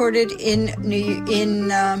been recorded in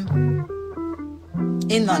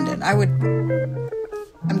London.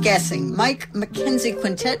 I'm guessing. Mike McKenzie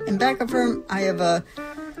Quintet. In back of her, I have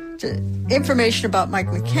information about Mike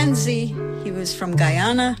McKenzie. He was from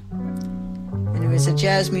Guyana, and he was a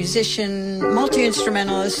jazz musician,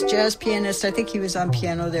 multi-instrumentalist, jazz pianist. I think he was on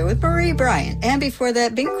piano there with Marie Bryant. And before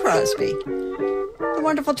that, Bing Crosby. The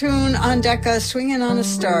wonderful tune on Decca, Swinging on a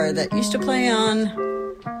Star, that used to play on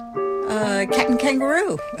Captain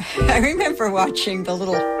Kangaroo. I remember watching was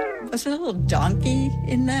it a little donkey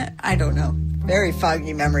in that? I don't know. Very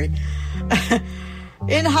foggy memory.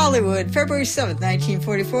 In Hollywood, February 7th,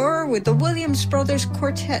 1944, with the Williams Brothers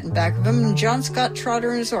Quartet in back of him, and John Scott Trotter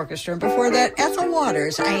and his orchestra. And before that, Ethel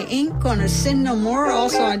Waters, I Ain't Gonna Sin No More,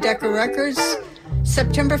 also on Decca Records,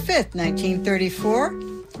 September 5th, 1934.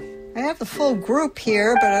 I have the full group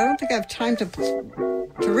here, but I don't think I have time to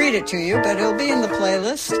read it to you, but it'll be in the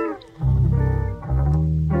playlist.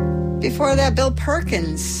 Before that, Bill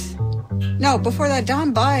Perkins. No, before that,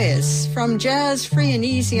 Don Byas. From Jazz Free and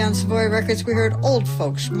Easy on Savoy Records, we heard Old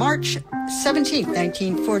Folks. March 17th,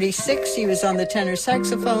 1946, he was on the tenor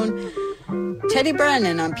saxophone. Teddy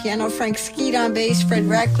Brennan on piano, Frank Skeet on bass, Fred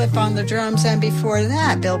Ratcliffe on the drums, and before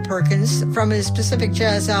that, Bill Perkins. From his Pacific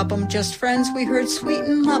Jazz album, Just Friends, we heard Sweet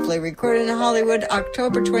and Lovely, recorded in Hollywood,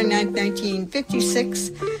 October 29th,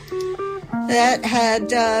 1956. That had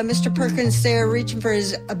Mr. Perkins there reaching for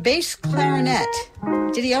his bass clarinet.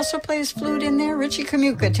 Did he also play his flute in there? Richie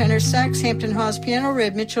Kamuka, tenor sax, Hampton Hawes piano,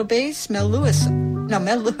 Red Mitchell bass, Mel Lewis. Wait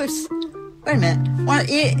a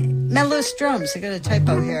minute. Mel Lewis drums. I got a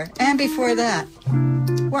typo here. And before that,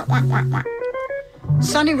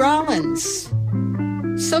 Sonny Rollins.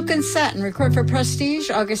 Silk and Satin, recorded for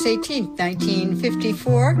Prestige, August 18th,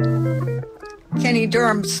 1954. Kenny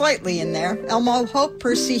Durham slightly in there. Elmo Hope,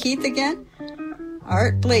 Percy Heath again.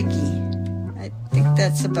 Art Blakey. I think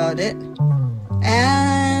that's about it.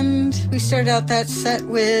 And we started out that set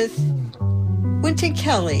with Wynton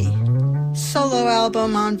Kelly. Solo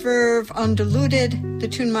album on Verve, Undiluted. The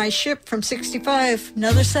tune My Ship from 65.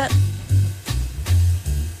 Another set.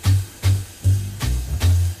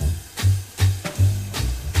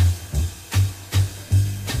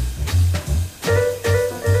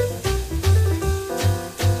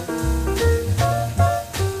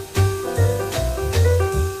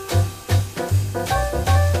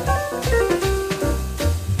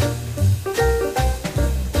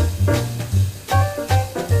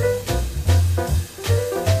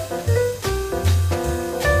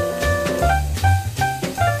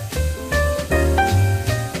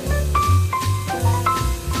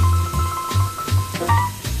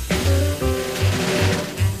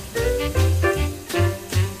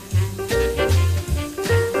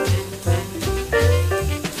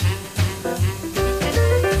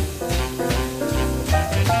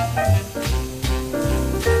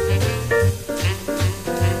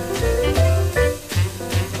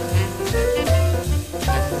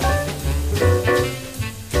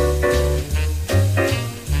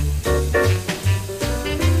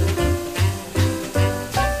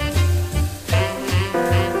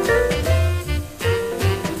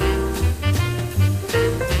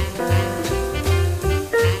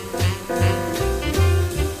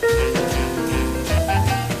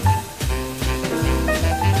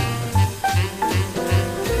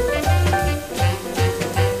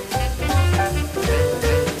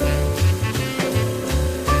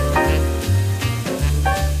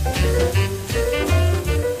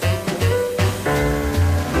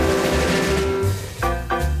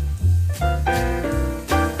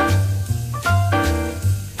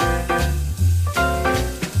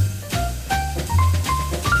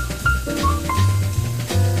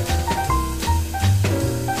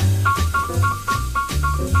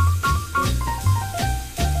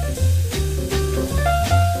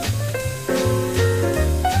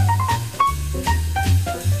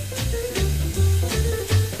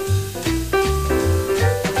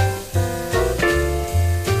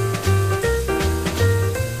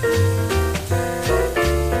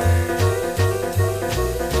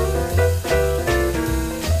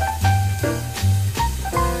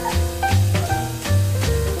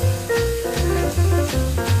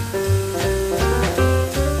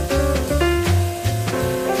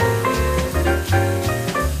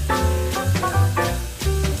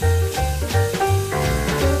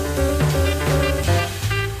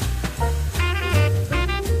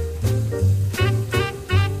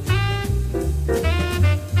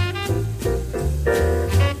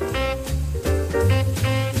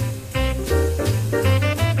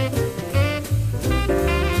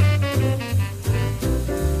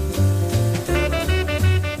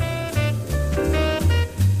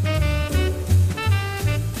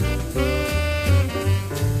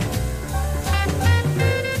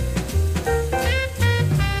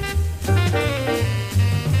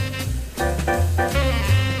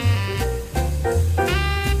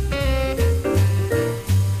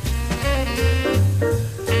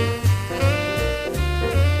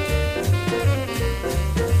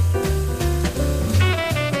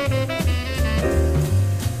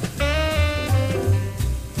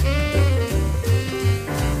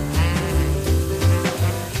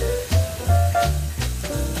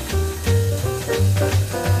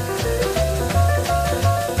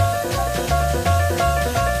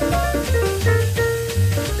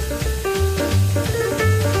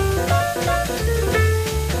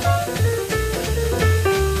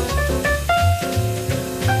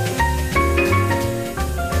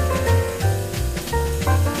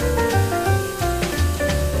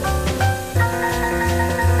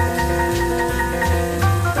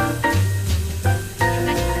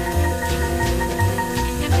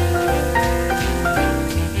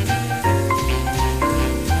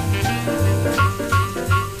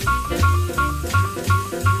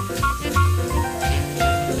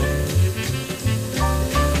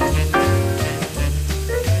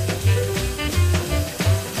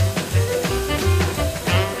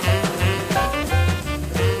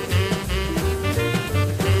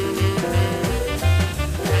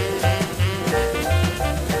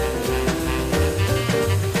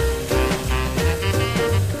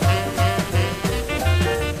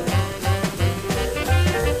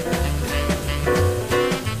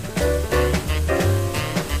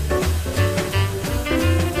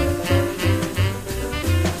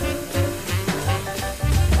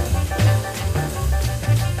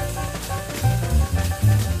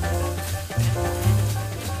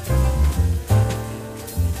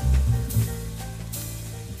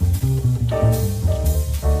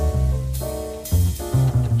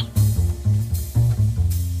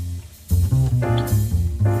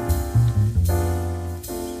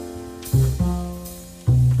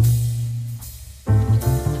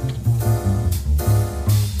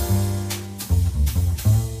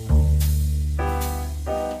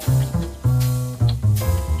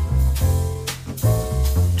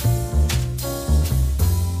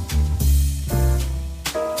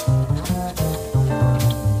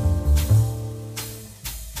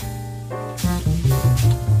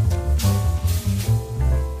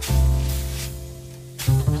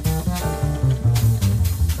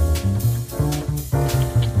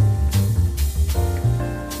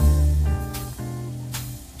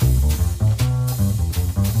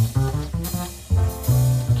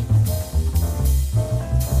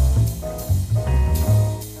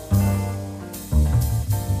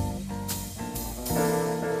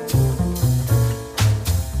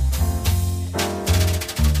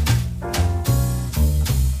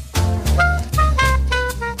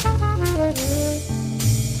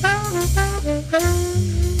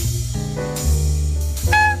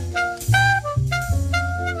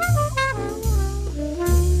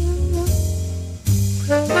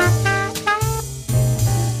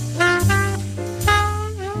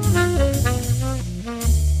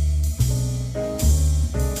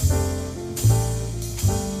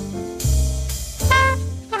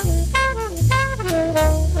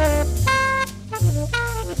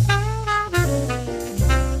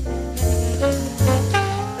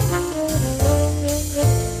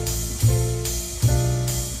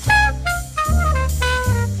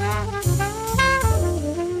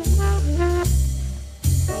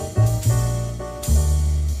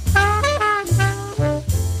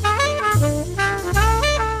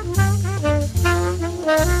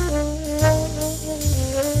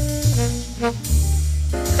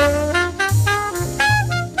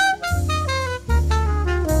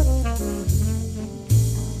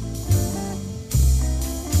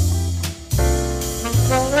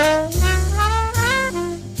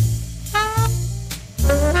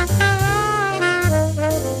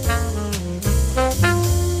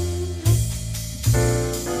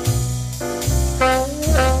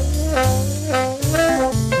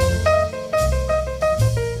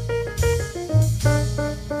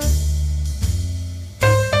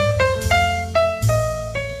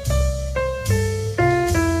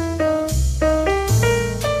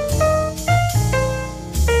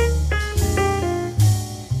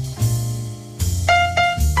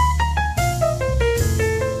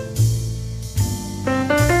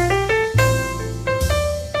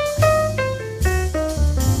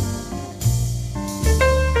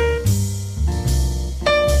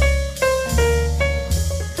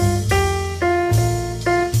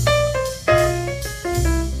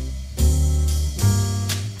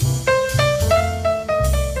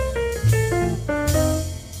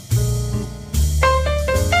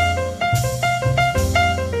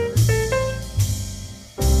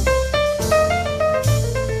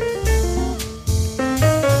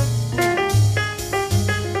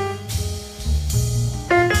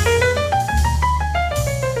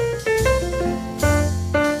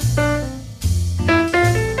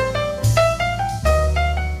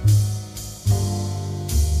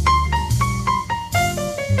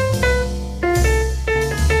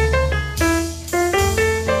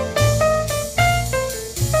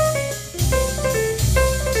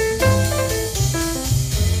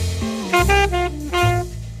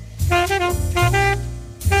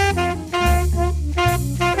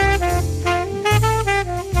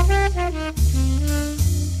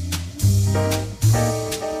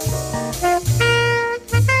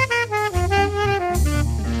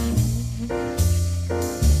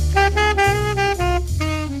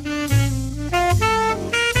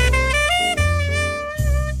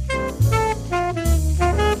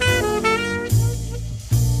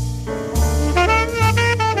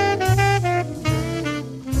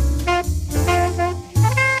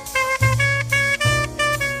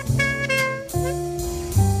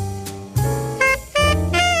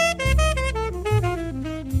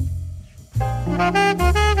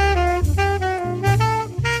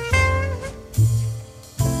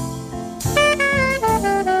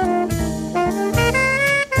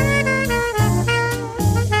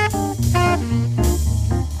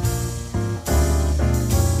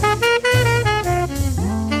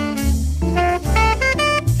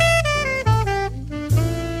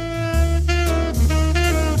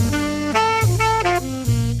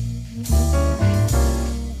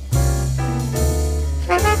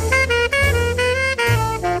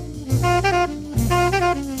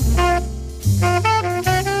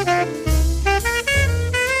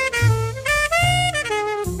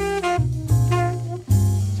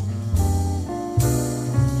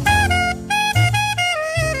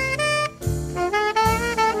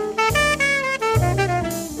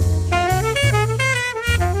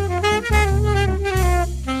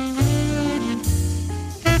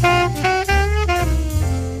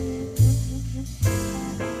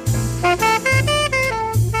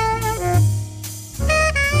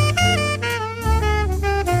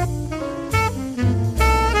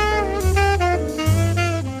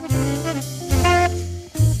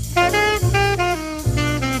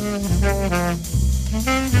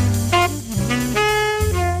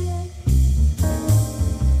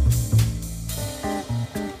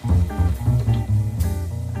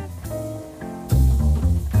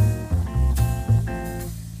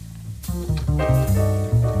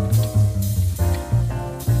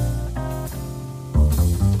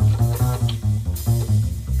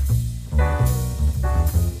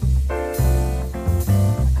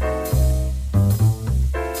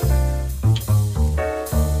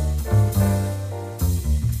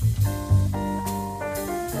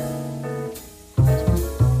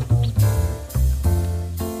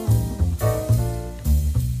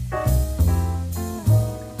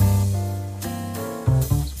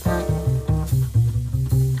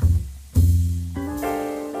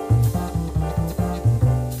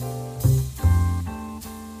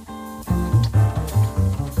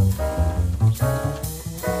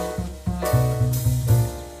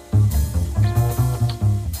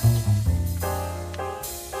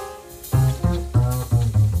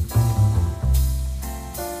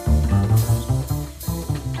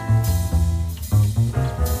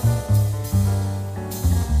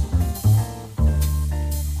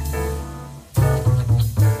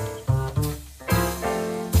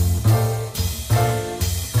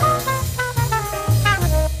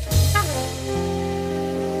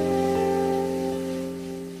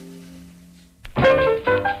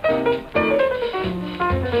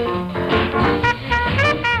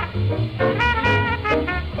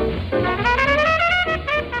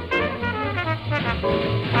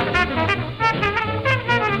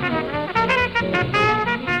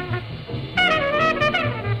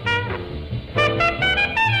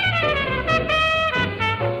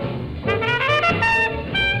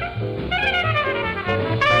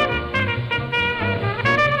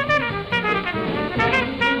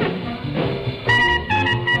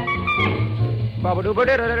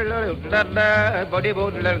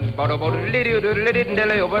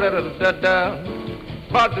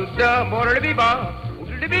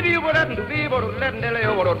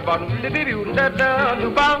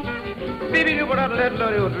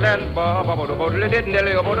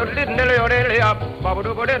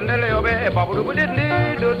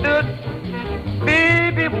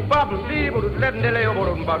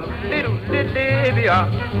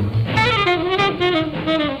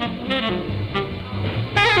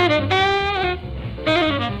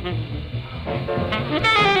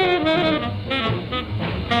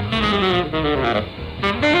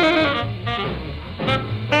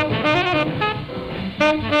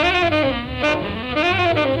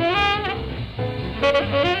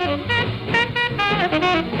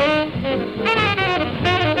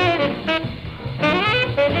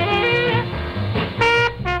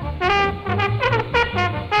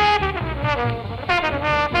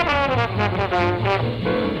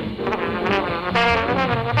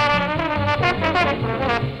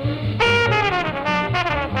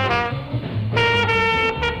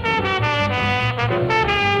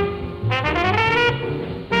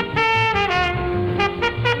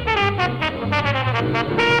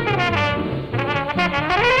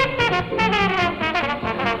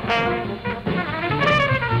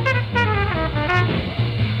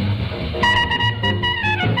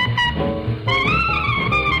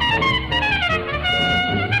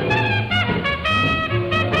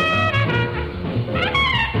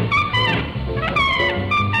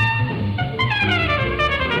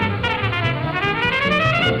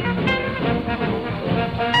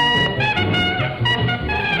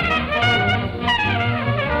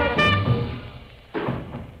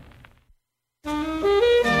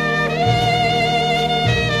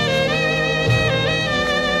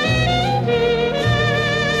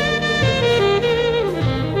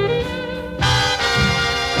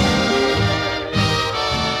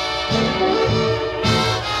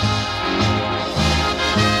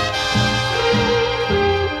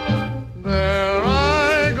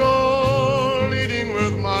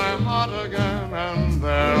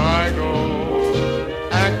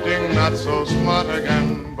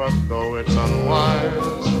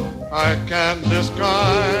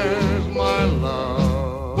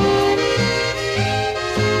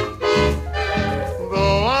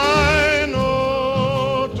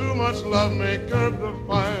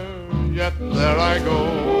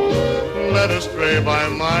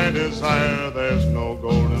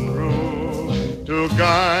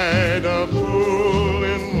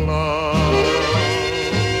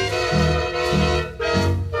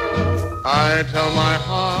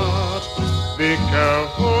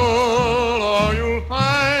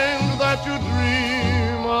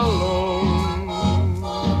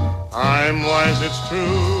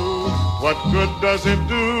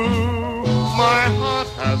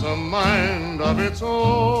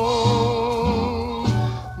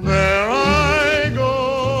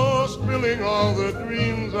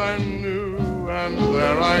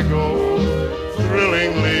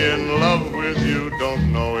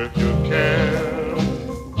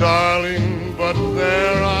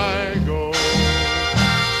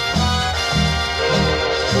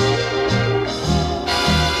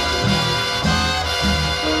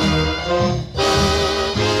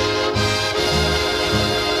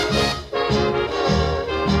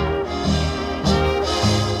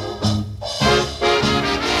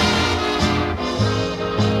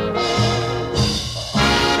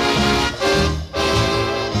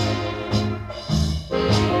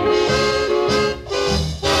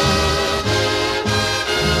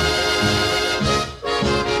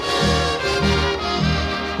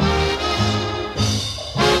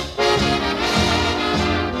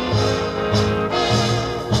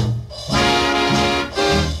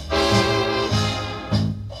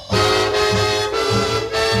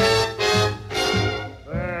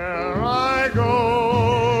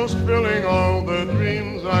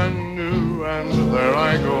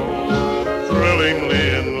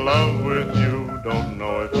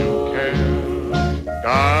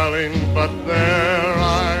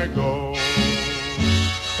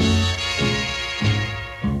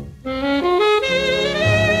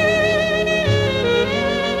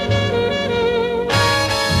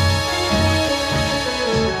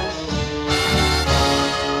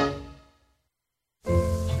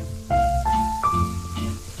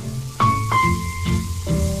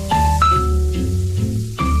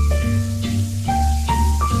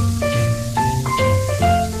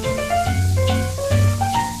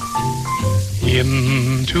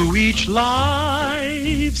 Into each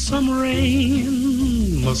life some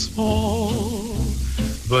rain must fall.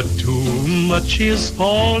 but too much is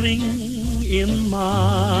falling in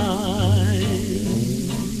mine.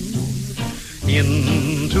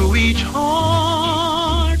 Into each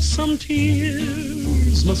heart some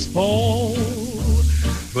tears must fall,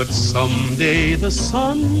 but someday the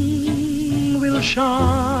sun will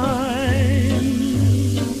shine.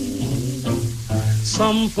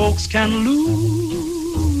 Some folks can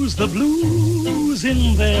lose the blues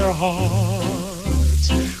in their hearts,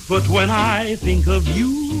 but when I think of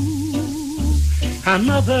you,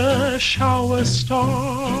 another shower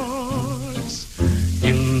starts.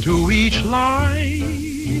 Into each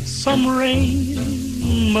life some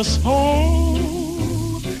rain must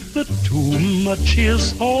fall, but too much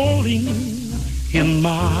is falling in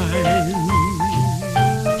mine.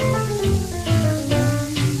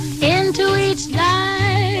 Into each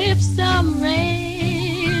life some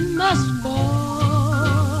rain must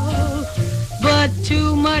fall, but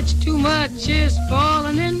too much is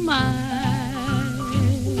falling in mine.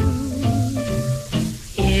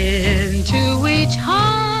 Into each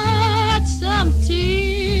heart some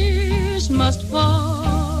tears must fall,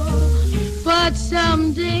 but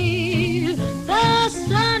someday the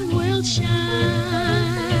sun will shine.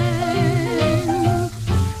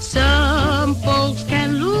 Some folks can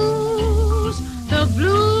lose the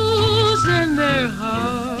blues in their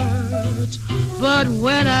hearts, but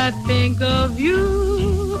when I think of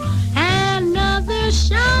you, another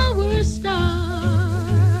shower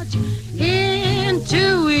starts.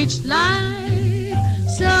 Into each life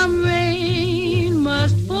some rain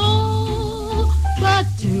must fall, but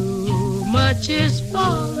too much is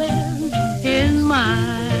falling in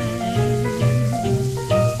mine.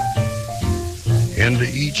 Into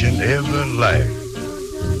each and every life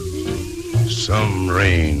some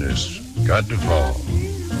rain has got to fall,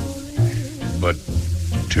 but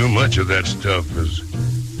too much of that stuff is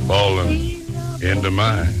falling into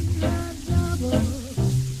mine.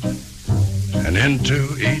 And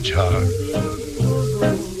into each heart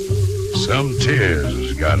some tears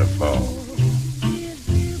has got to fall,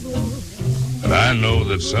 but I know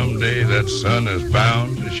that someday that sun is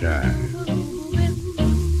bound to shine.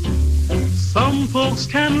 Some folks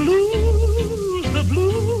can lose the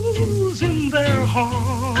blues in their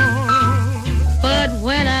heart, but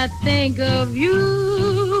when I think of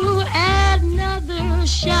you, another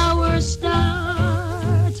shower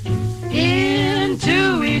starts.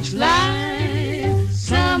 Into each life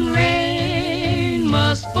some rain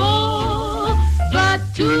must fall, but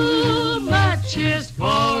too much is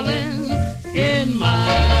falling in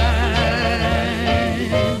mine.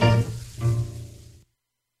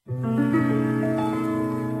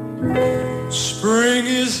 Spring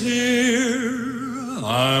is here,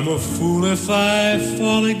 I'm a fool if I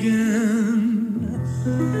fall again,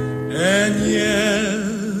 and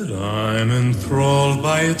yet I'm enthralled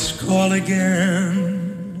by its call again.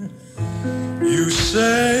 You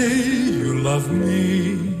say you love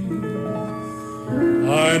me,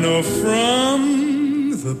 I know from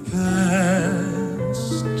the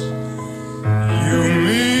past you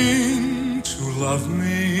mean to love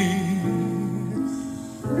me,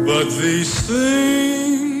 but these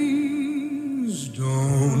things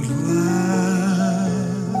don't last.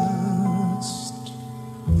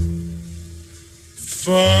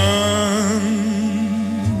 Fun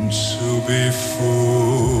to be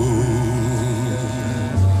fooled,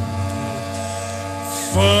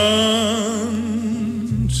 fun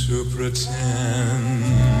to pretend,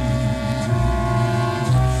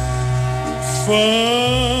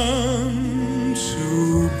 fun to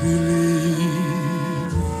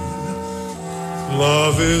believe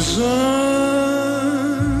love is unending.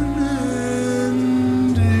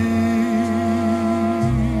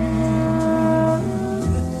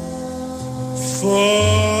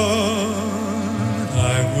 Thought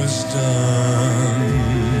I was done,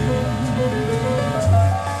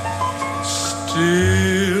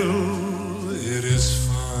 still it is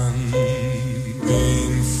fun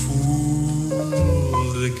being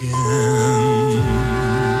fooled again.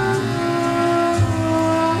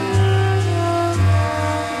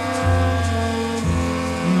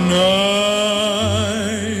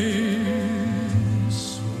 Nights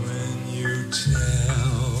when you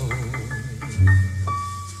tell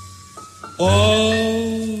all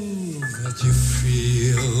that you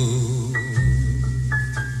feel,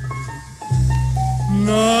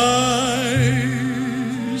 nice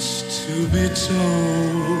to be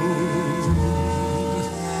told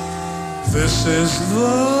this is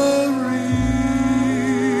the real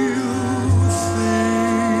thing.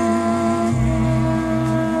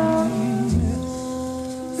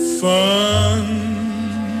 Fun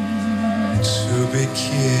to be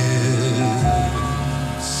kissed,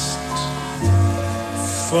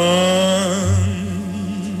 Fun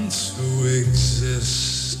to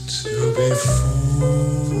exist, to be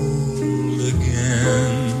fooled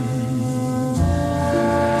again.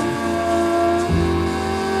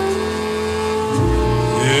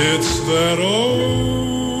 It's that old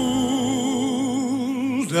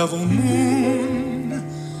devil moon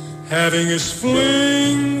having his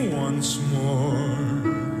fling once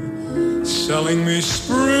more, selling me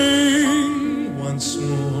spring once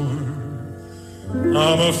more.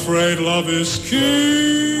 I'm afraid love is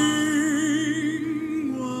king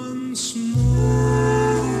once more.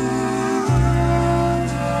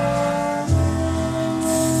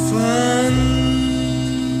 Fun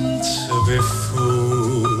to be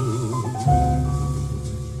fooled,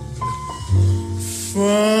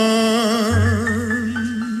 fun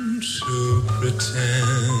to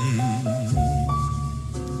pretend.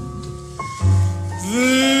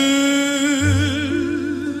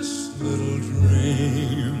 This little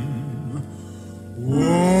dream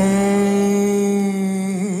won't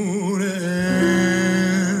end.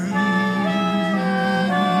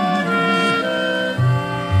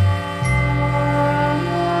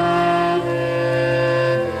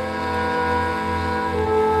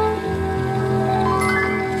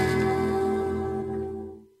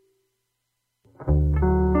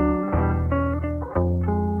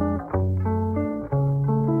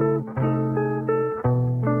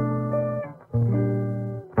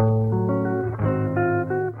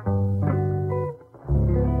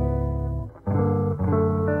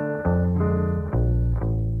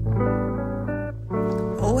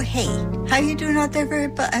 Oh, hey. How you doing out there,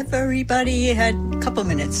 everybody? Had a couple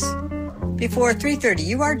minutes before 3:30.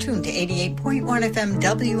 You are tuned to 88.1 FM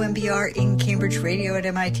WMBR in Cambridge, radio at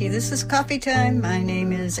MIT. This is Coffee Time. My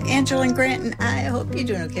name is Angeline Grant, and I hope you're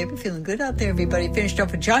doing okay. We're feeling good out there, everybody. Finished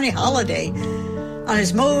up with Johnny Holiday on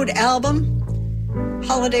his Mode album.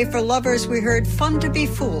 Holiday for Lovers, we heard Fun to be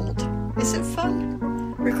Fooled. Is it fun?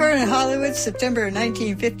 Recorded in Hollywood, September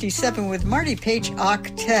 1957 with Marty Page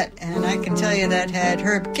Octet. And I can tell you that had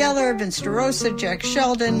Herb Geller, Vince DeRosa, Jack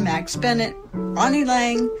Sheldon, Max Bennett, Ronnie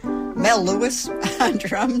Lang, Mel Lewis on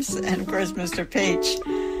drums, and of course Mr. Page.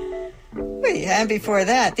 And before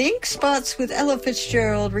that, the Ink Spots with Ella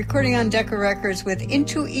Fitzgerald, recording on Decca Records with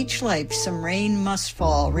Into Each Life, Some Rain Must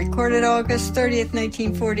Fall, recorded August 30th,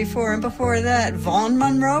 1944. And before that, Vaughn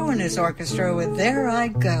Monroe and his orchestra with There I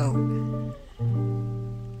Go.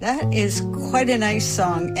 That is quite a nice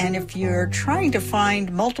song, and if you're trying to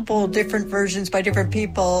find multiple different versions by different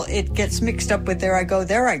people, it gets mixed up with There I Go,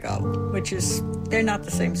 which is, they're not the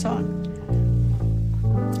same song.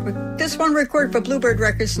 This one recorded for Bluebird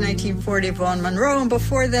Records in 1940, Vaughn Monroe, and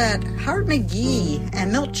before that, Howard McGee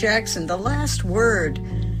and Milt Jackson, The Last Word,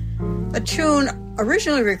 a tune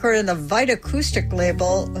originally recorded on the Vita Acoustic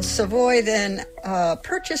label. Savoy then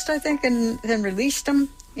purchased, I think, and then released them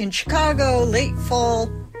in Chicago, late fall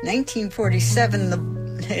 1947. A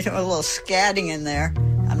little scatting in there.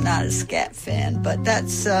 I'm not a scat fan, but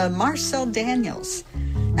that's Marcel Daniels.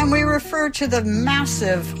 And we refer to the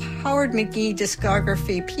massive Howard McGee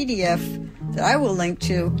discography PDF that I will link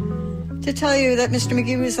to tell you that Mr.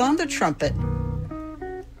 McGee was on the trumpet,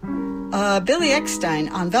 Billy Eckstein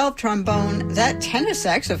on valve trombone, that tenor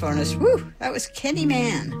saxophonist, that was Kenny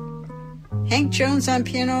Mann. Hank Jones on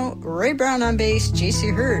piano, Ray Brown on bass, J.C.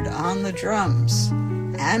 Hurd on the drums.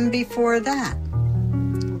 And before that,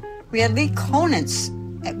 we had Lee Konitz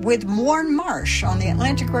with Warren Marsh on the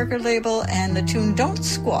Atlantic record label and the tune Don't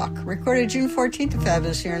Squawk, recorded June 14th of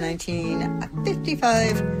fabulous year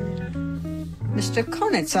 1955. Mr.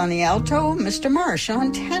 Konitz on the alto, Mr. Marsh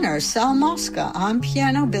on tenor, Sal Mosca on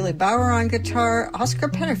piano, Billy Bauer on guitar, Oscar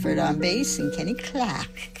Pettiford on bass, and Kenny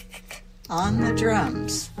Clark on the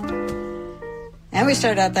drums. And we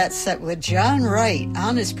start out that set with John Wright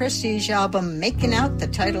on his prestige album Making Out, the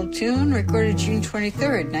title tune, recorded June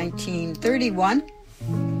 23rd, 1931.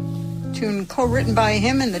 Tune co-written by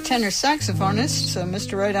him and the tenor saxophonist, so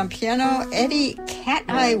Mr. Wright on piano, Eddie Cat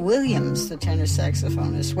Eye Williams, the tenor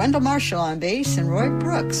saxophonist, Wendell Marshall on bass, and Roy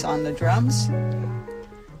Brooks on the drums.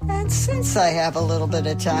 And since I have a little bit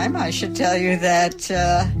of time, I should tell you that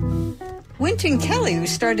Wynton Kelly, who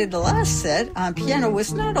started the last set on piano,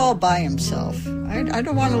 was not all by himself. I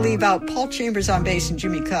don't want to leave out Paul Chambers on bass and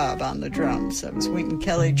Jimmy Cobb on the drums. That was Wynton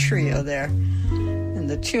Kelly trio there. And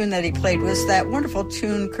the tune that he played was that wonderful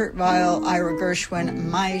tune, Kurt Weill, Ira Gershwin,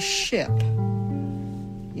 My Ship.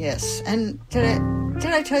 Yes, and did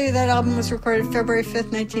I tell you that album was recorded February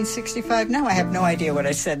 5th, 1965? No, I have no idea what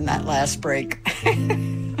I said in that last break.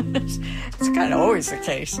 It's kind of always the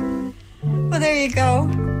case. Well, there you go.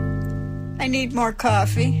 I need more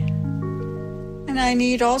coffee. And I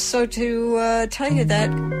need also to tell you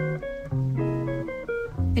that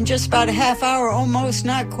in just about a half hour, almost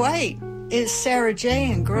not quite, is Sarah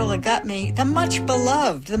J. and Gorilla Got Me, the much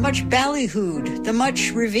beloved, the much ballyhooed, the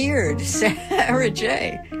much revered Sarah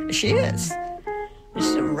J. She is.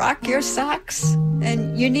 Just to rock your socks,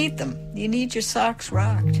 and you need them. You need your socks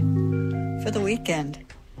rocked for the weekend.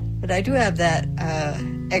 But I do have that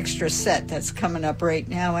extra set that's coming up right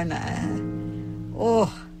now, and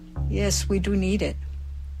oh, yes, we do need it.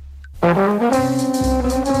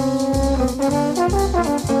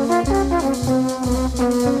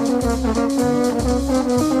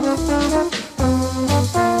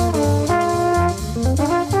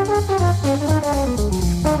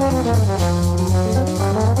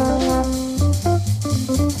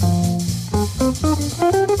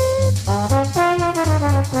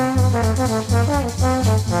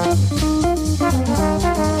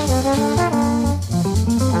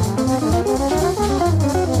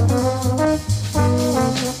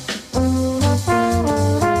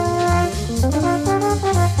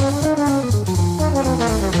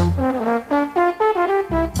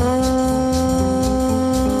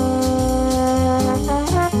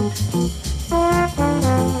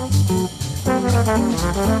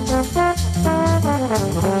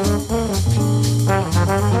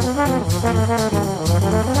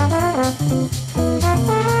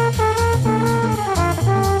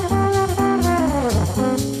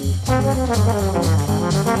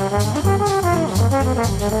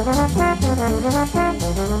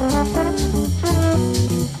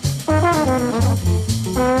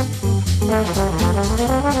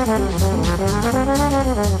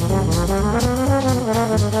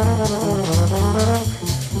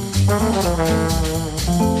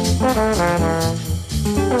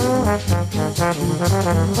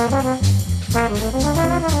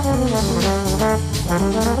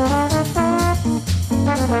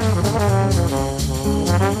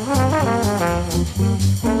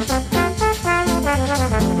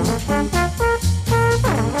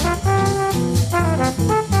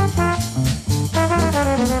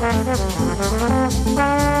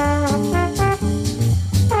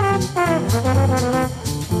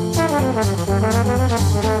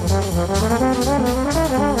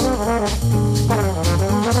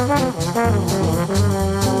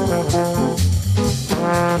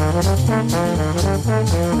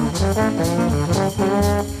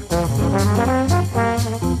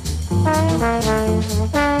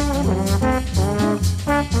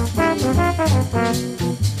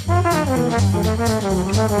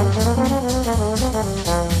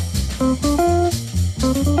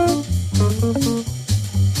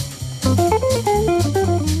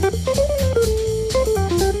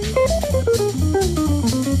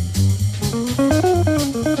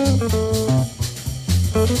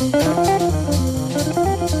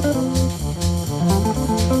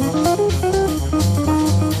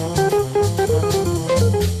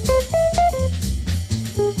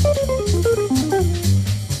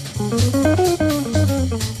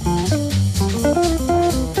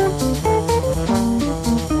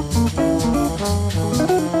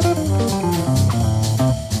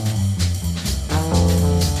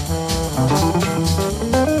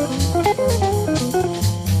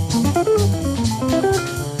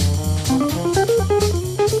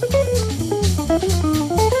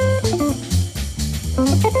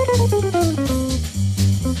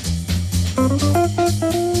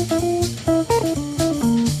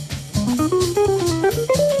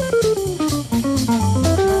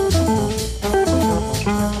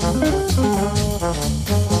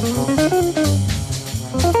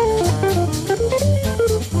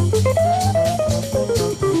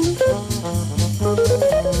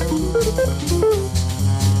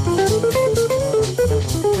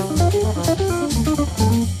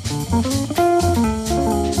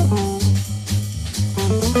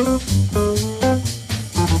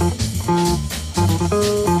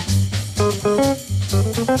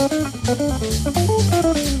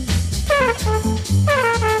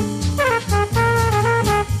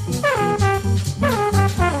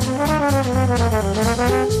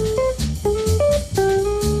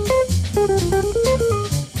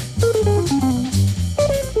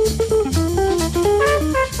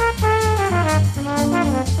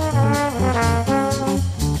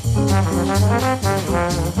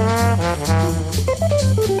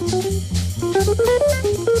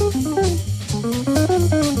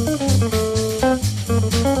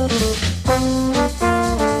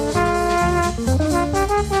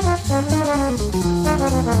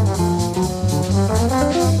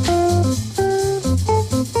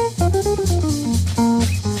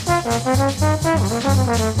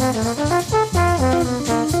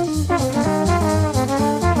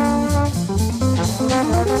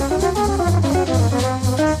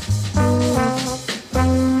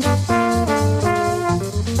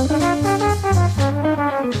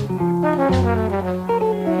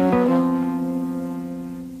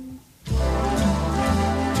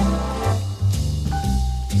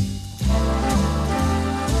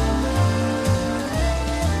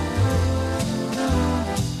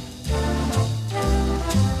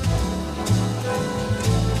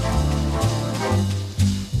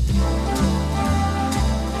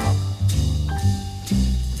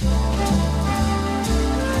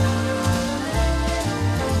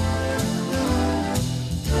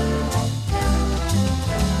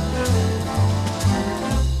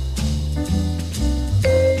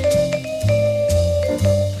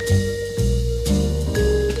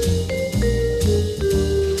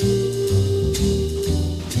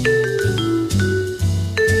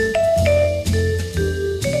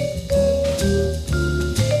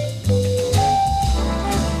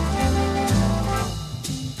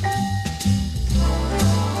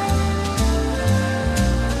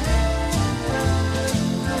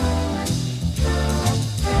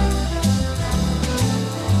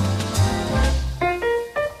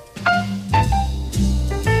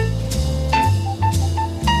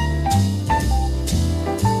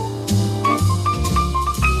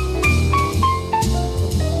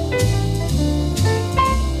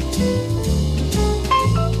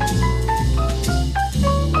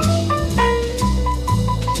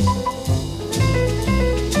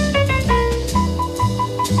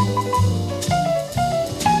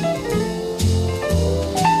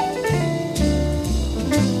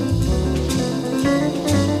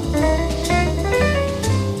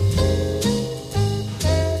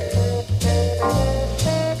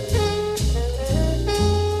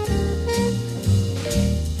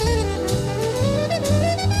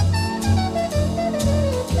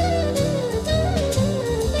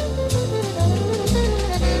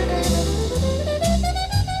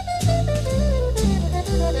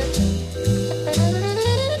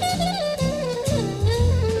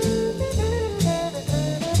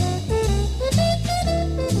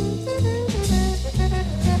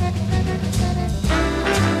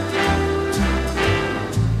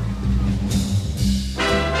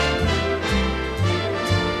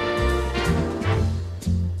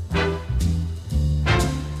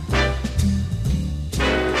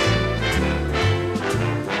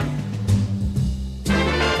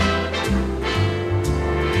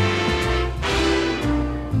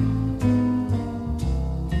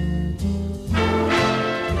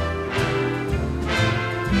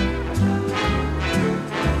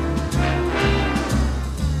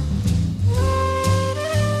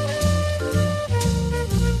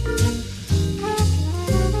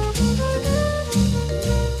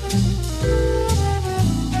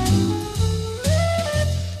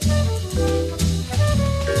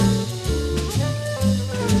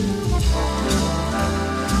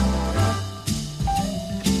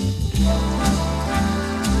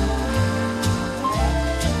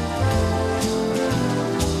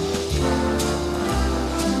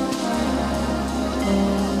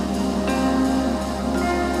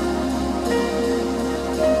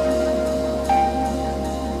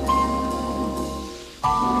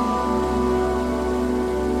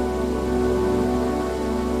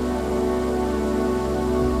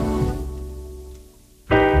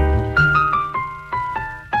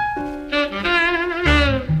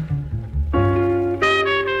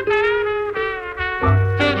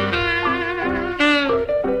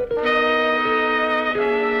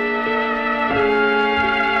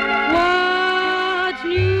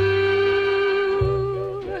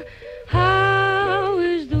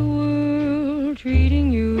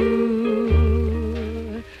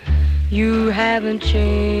 haven't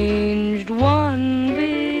changed one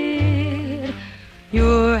bit.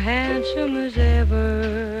 You're handsome as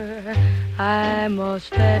ever, I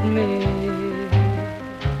must admit.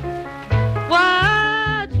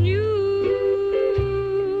 What's new?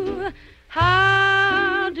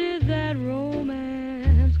 How did that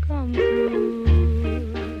romance come through?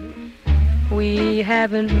 We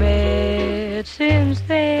haven't met since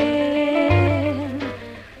then.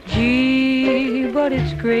 Gee, but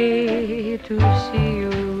it's great to see you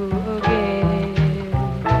again.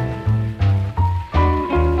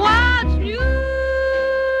 What's new?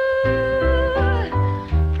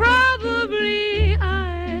 Probably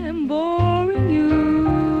I'm boring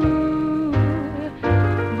you,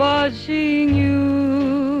 but seeing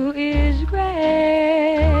you is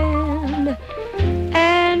grand,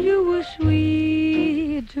 and you were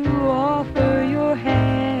sweet to offer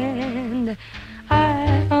understand.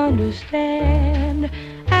 I understand.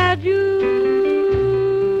 Adieu.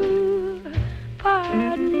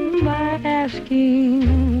 Pardon my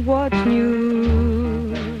asking what's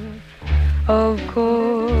new. Of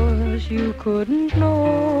course you couldn't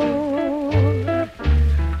know.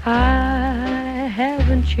 I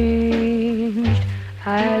haven't changed.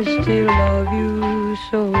 I still love you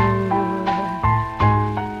so.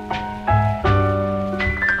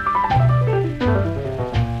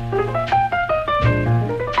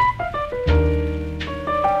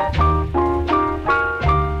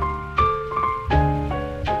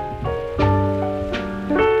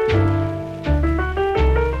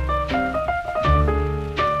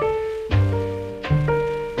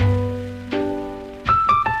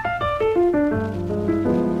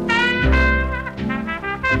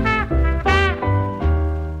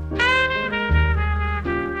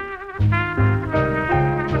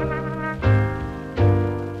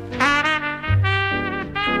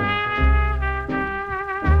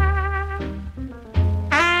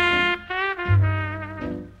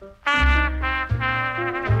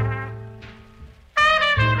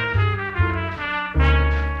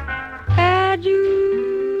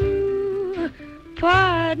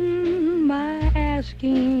 Pardon my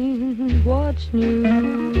asking what's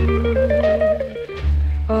new.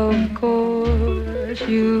 Of course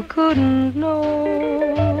you couldn't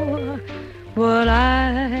know, but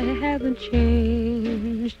I haven't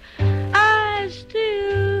changed. I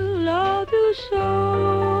still love you so.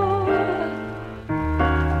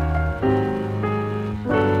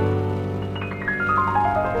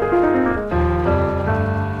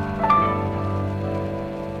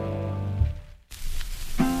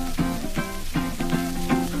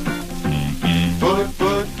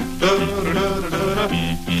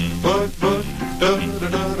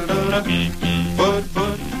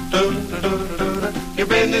 Your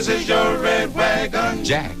business is your red wagon,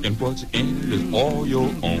 Jack, and what's in it is all your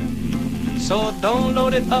own. So don't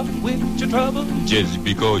load it up with your trouble just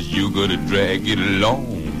because you gotta drag it along.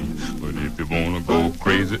 But if you wanna go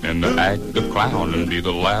crazy and act the clown and be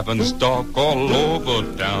the laughing stock all over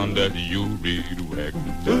town, that's you red wagon.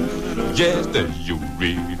 Yes, that's you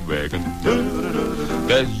red wagon.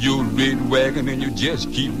 That's you red wagon, and you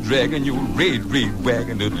just keep dragging your red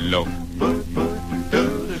wagon along.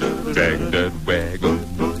 Drag that wagon,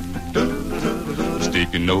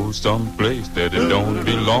 stick your nose someplace that it don't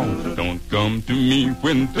belong. Don't come to me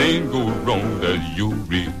when things go wrong. That's you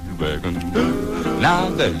red wagon. Now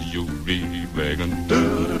that's you red wagon.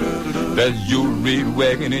 That's you red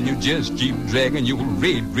wagon, and you just keep dragging your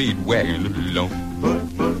red wagon along.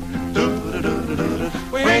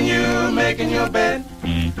 When you're making your bed,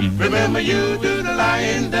 remember you do the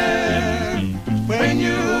lying there. When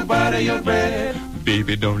you butter your bread,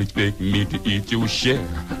 baby, don't expect me to eat your share.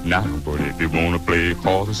 Now, but if you wanna play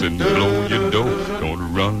horses and blow your dough,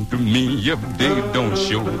 don't run to me if they don't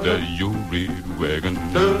show that you red wagon.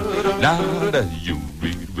 Now that's you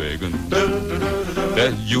red wagon.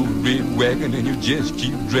 That's you red wagon, and you just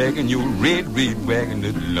keep dragging your red wagon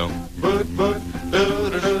along.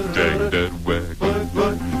 Drag that wagon.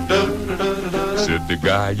 Said the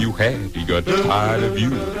guy you had, he got tired of you.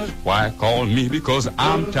 Why call me? Because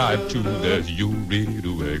I'm tired too. That's you red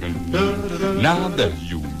wagon. Now that's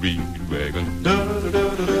you red wagon.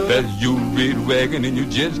 That's you red wagon, and you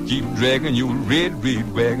just keep dragging your red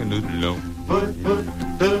wagon along.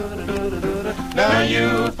 now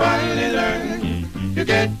you finally learn. You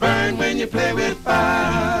get burned when you play with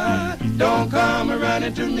fire. Don't come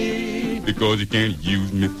running to me, because you can't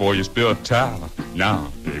use me for your spare tire.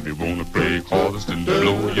 Now, if you wanna play horses and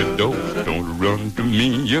blow your dough, don't run to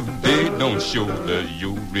me if they don't show that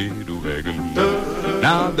you red wagon.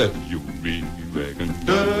 Now that you red wagon,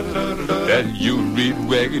 that you red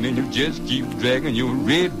wagon, and you just keep dragging your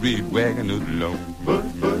red wagon along.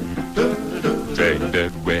 Drag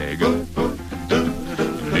that wagon,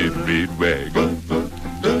 red wagon,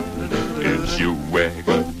 it's your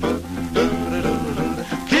wagon.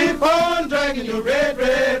 Keep on dragging your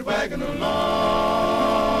red wagon along.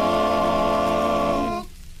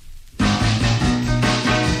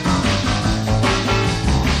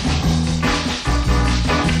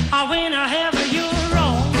 When I have you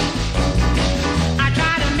wrong, I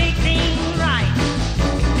try to make things right.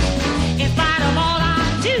 In spite of all I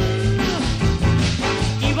do,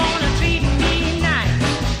 you wanna treat me nice.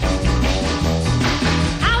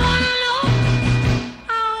 I wanna know,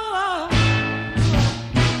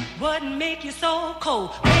 what make you so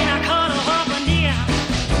cold when I cuddle up near?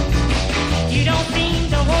 You don't seem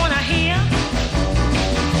to wanna hear.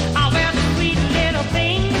 I wear the sweet little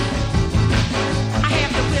thing. I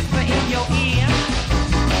have to whisper in your ear.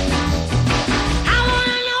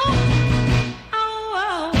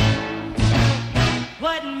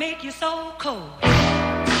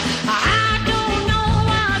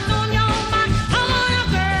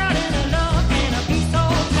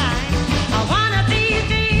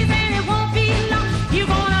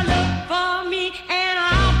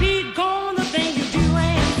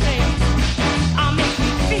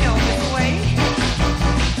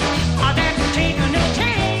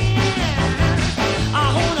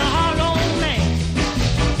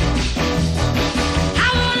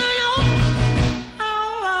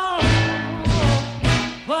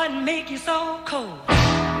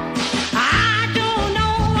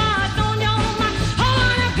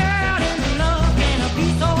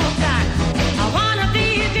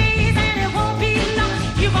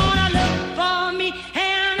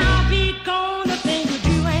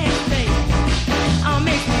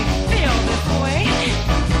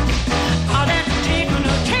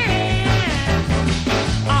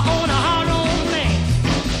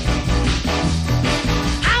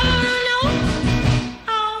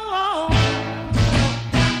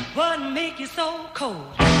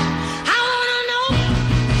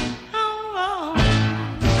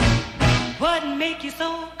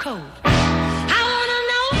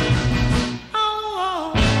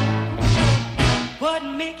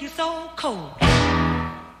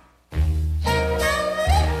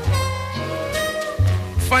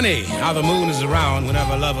 funny how the moon is around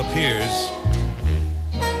whenever love appears.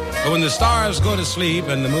 But when the stars go to sleep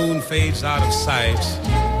and the moon fades out of sight,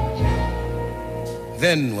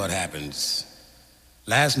 then what happens?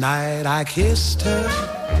 Last night I kissed her,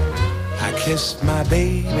 I kissed my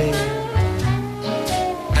baby,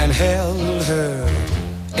 and held her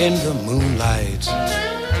in the moonlight.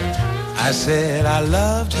 I said I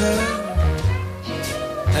loved her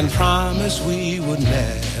and promised we would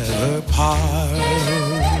never part.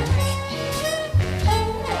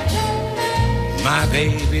 My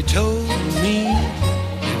baby told me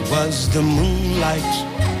it was the moonlight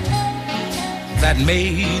that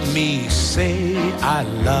made me say I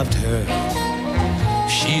loved her.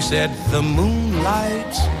 She said the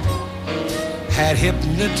moonlight had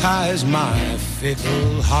hypnotized my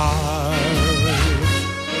fickle heart.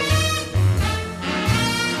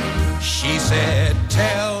 She said,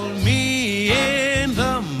 tell me in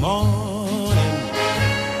the morning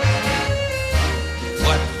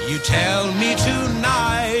what you tell me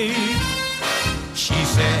tonight. She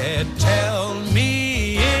said, tell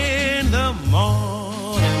me in the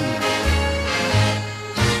morning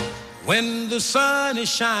when the sun is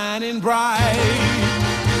shining bright.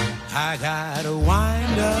 I gotta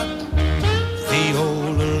wind up the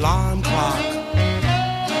old alarm clock.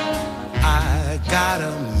 I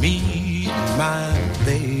gotta meet my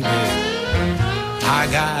baby. I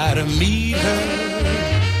gotta meet her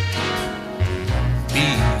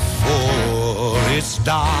before it's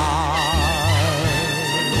dark.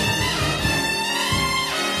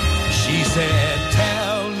 She said,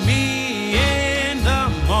 tell me in the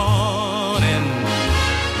morning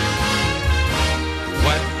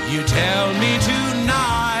what you tell me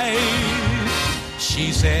tonight.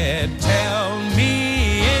 She said, tell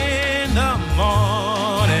me in the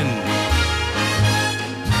morning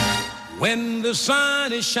when the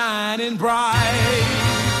sun is shining bright.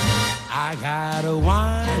 I gotta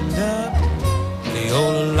wind up the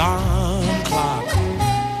old alarm clock.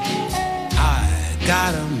 I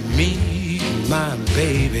gotta meet my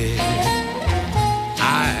baby.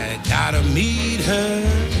 I gotta meet her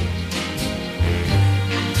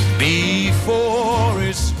before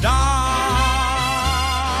it's dark.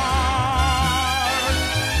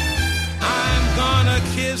 I'm gonna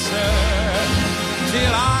kiss her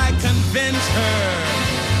till I convince her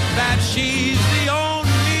that she's the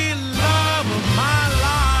only love of my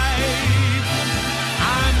life.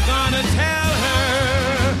 I'm gonna tell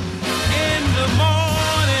her in the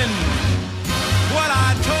morning what I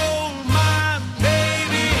told my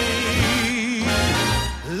baby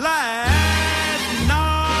last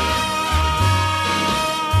night.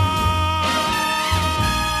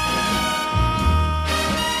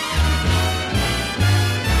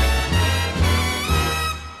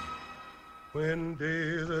 When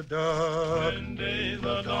days are dark,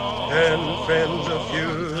 and friends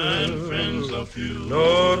are few,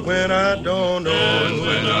 Lord, when I don't know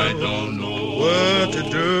what to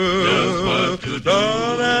do,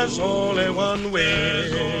 Lord, there's only one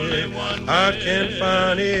way. I can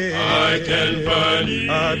find it. I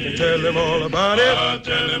can tell them all about it.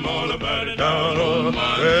 Down on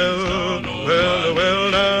my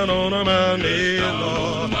down on my knees,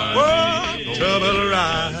 Lord. Oh, trouble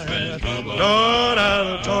rise. Lord,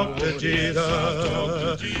 I'll talk to Jesus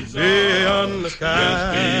beyond the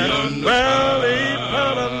sky. Well, he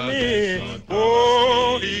promised me,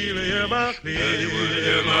 oh, he'll hear my plea.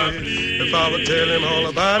 If I would tell him all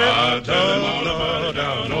about it, Lord,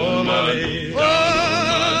 down on my knees. Oh,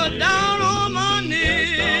 down on my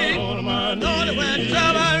knees. Lord, when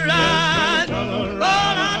trouble rise,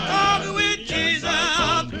 Lord, I'm talking with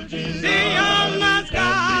Jesus beyond the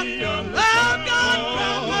sky. Lord, God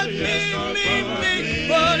promised me,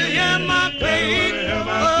 but he hear my plea.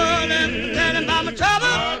 Oh, then tell him about my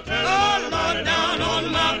trouble. Oh, Lord, down on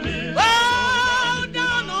my knees. Oh,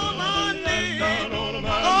 down on my knees.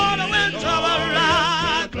 Lord, when trouble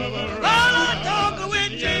rise, Lord, I'm talking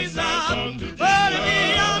with Jesus.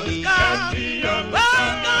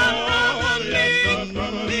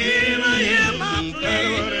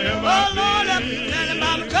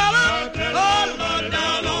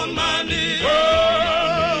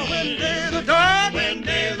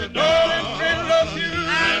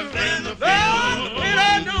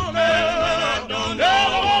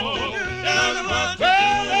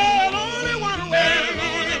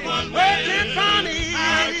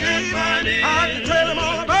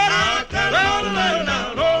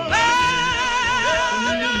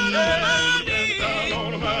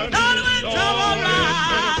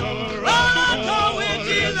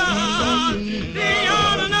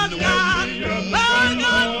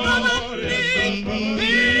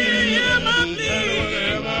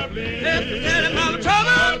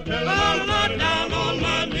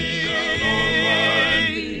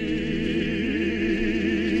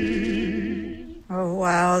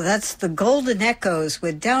 That's the Golden Echoes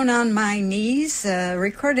with Down on My Knees,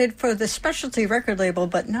 recorded for the Specialty record label,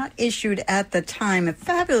 but not issued at the time. And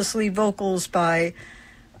fabulous lead vocals by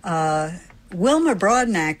Wilma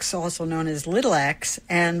Broadnax, also known as Little Axe,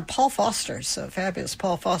 and Paul Foster. So fabulous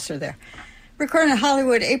Paul Foster there. Recorded in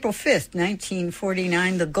Hollywood April 5th,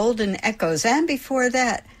 1949, the Golden Echoes. And before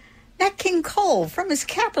that, Nat King Cole from his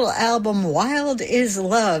Capitol album Wild Is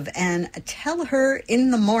Love and Tell Her in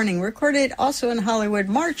the Morning, recorded also in Hollywood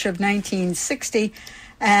March of 1960.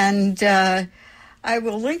 And I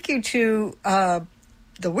will link you to the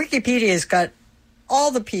Wikipedia's got all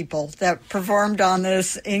the people that performed on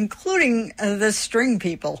this, including the string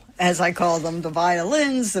people, as I call them, the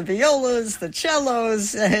violins, the violas, the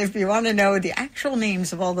cellos, if you want to know the actual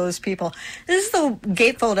names of all those people. This is the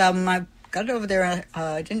Gatefold album. I've got it over there.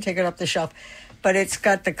 I didn't take it off the shelf, but it's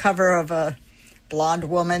got the cover of a blonde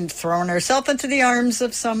woman throwing herself into the arms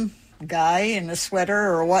of some guy in a sweater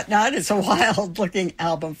or whatnot. It's a wild-looking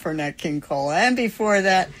album for Nat King Cole. And before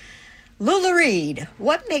that, Lula Reed,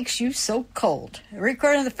 What Makes You So Cold?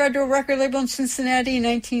 Recorded on the Federal Record label in Cincinnati in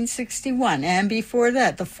 1961. And before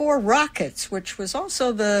that, the Four Rockets, which was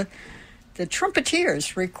also the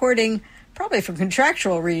Trumpeteers, recording probably for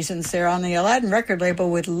contractual reasons there on the Aladdin record label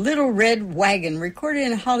with Little Red Wagon, recorded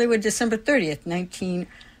in Hollywood December 30th,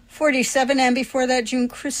 1947. And before that, June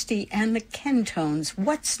Christie and the Kentones,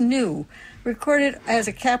 What's New? Recorded as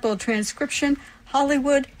a Capitol transcription,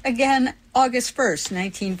 Hollywood, again, August 1st,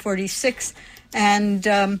 1946. And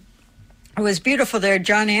it was beautiful there.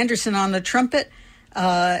 John Anderson on the trumpet,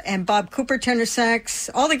 and Bob Cooper tenor sax.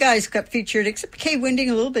 All the guys got featured, except Kay Winding,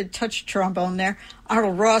 a little bit of touch trombone there.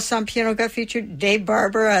 Arnold Ross on piano got featured. Dave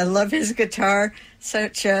Barber, I love his guitar.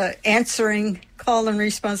 Such answering call and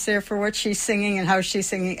response there for what she's singing and how she's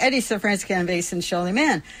singing. Eddie Safransky on bass and Shirley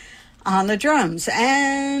Mann on the drums.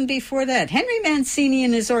 And before that, Henry Mancini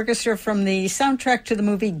and his orchestra from the soundtrack to the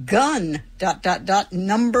movie Gun, ...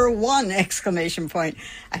 #1, exclamation point.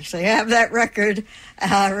 Actually, I have that record.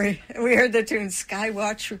 We heard the tune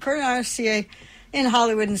Skywatch, recorded on RCA in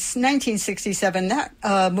Hollywood in 1967. That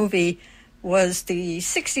movie was the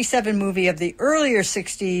 67 movie of the earlier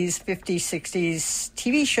 60s, 50s, 60s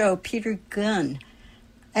TV show Peter Gunn.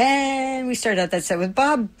 And we started out that set with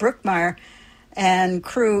Bob Brookmeyer and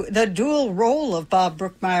crew, the dual role of Bob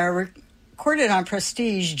Brookmeyer, recorded on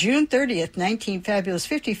Prestige June 30th,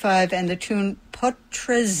 1955, and the tune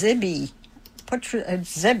Potrezeby.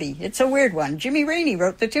 It's a weird one. Jimmy Rainey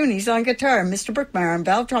wrote the tune. He's on guitar. Mr. Brookmeyer on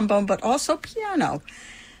bell trombone, but also piano.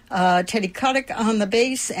 Teddy Kotick on the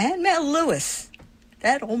bass, and Mel Lewis,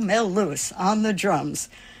 that old Mel Lewis, on the drums.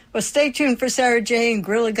 Well, stay tuned for Sarah J. and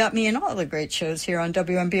Gorilla Got Me and all the great shows here on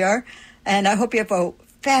WMBR. And I hope you have a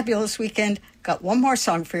fabulous weekend. Got one more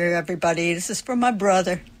song for you, everybody. This is from my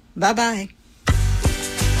brother. Bye-bye.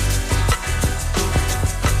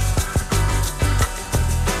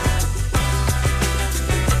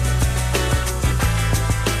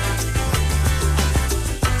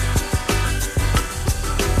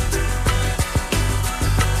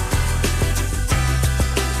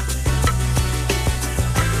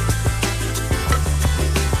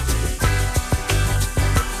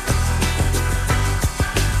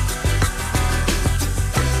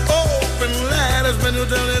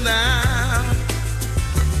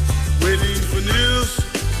 Waiting for news.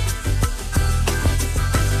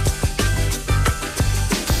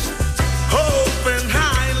 Hoping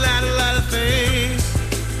high, a lot of things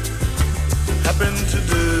happen to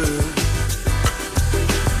do.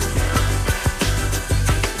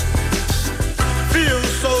 Feel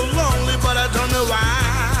so lonely, but I don't know why.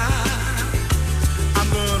 I'm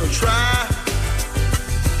gonna try.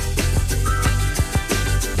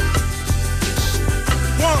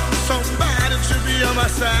 Want somebody to be on my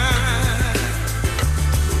side.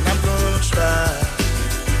 I'm gonna try.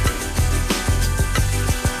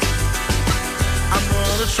 I'm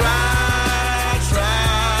gonna try,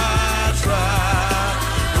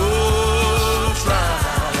 oh,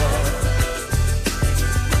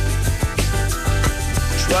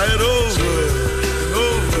 try it over and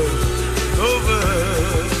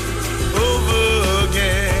over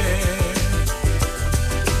again.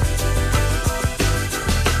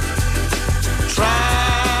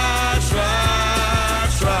 Try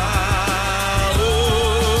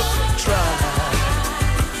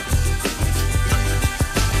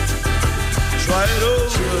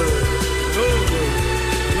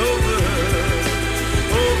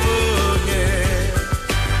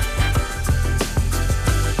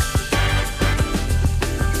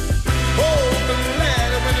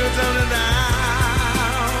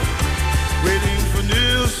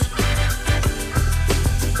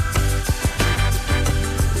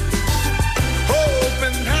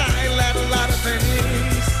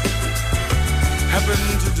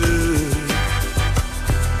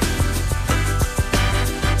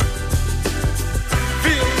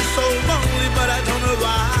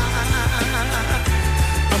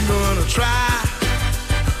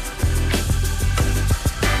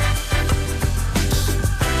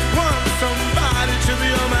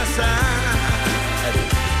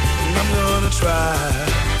try.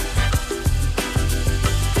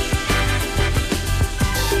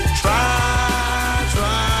 Try,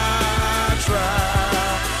 try, try.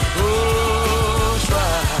 Oh,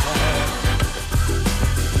 try.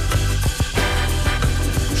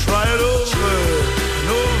 Try it over and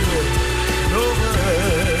over and over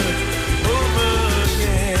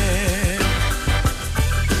again.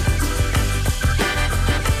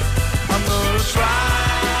 I'm gonna try.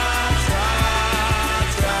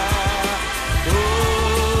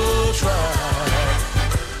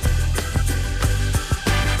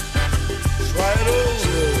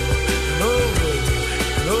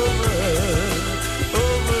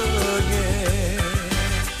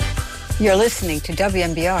 You're listening to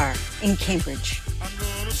WMBR in Cambridge.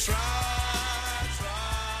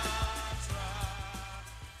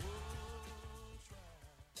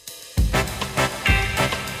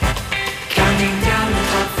 Counting down the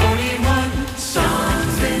top 41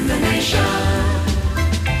 songs in the nation.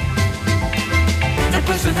 The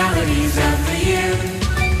personalities of the year.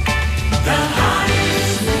 The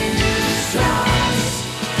hottest news stars.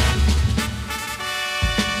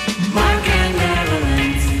 Mark and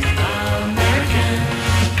Marilyn's American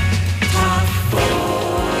Top 41.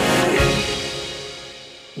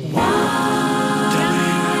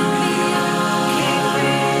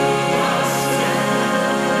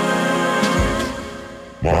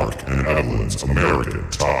 Mark and Evelyn's American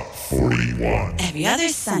Top 41. Every other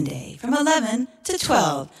Sunday from 11 to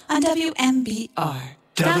 12 on WMBR.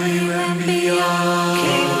 WMBR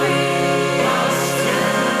Cambridge, Boston.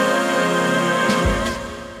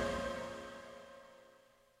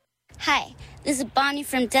 Hi, this is Bonnie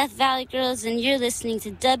from Death Valley Girls, and you're listening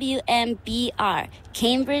to WMBR,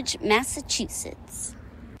 Cambridge, Massachusetts.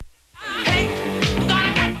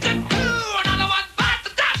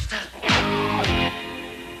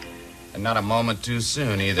 And not a moment too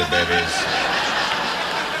soon either, babies.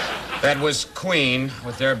 That was Queen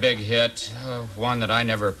with their big hit, one that I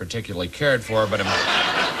never particularly cared for, but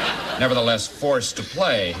am nevertheless forced to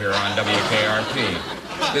play here on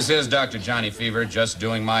WKRP. This is Dr. Johnny Fever, just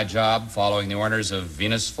doing my job, following the orders of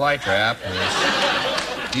Venus Flytrap.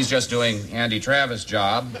 He's just doing Andy Travis'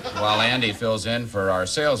 job, while Andy fills in for our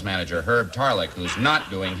sales manager, Herb Tarlick, who's not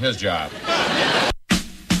doing his job.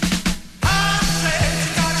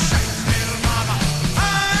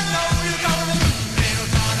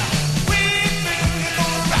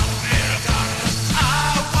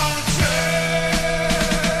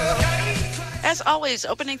 As always,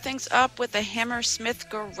 opening things up with the Hammersmith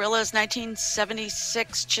Gorillas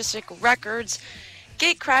 1976 Chiswick Records.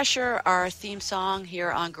 Gatecrasher, our theme song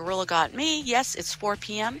here on Gorilla Got Me. Yes, it's 4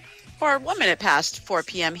 p.m. or 1 minute past 4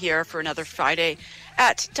 p.m. here for another Friday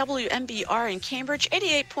at WMBR in Cambridge,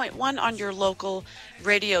 88.1 on your local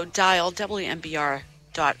radio dial,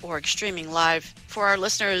 WMBR.org, streaming live for our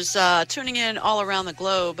listeners tuning in all around the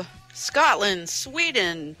globe. Scotland,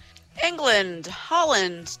 Sweden, England,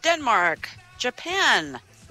 Holland, Denmark, Japan,